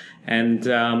time.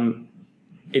 And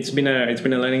it's been a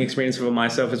learning experience for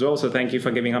myself as well. So thank you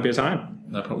for giving up your time.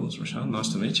 No problems, Rashaan. Nice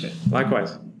to meet you.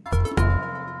 Likewise.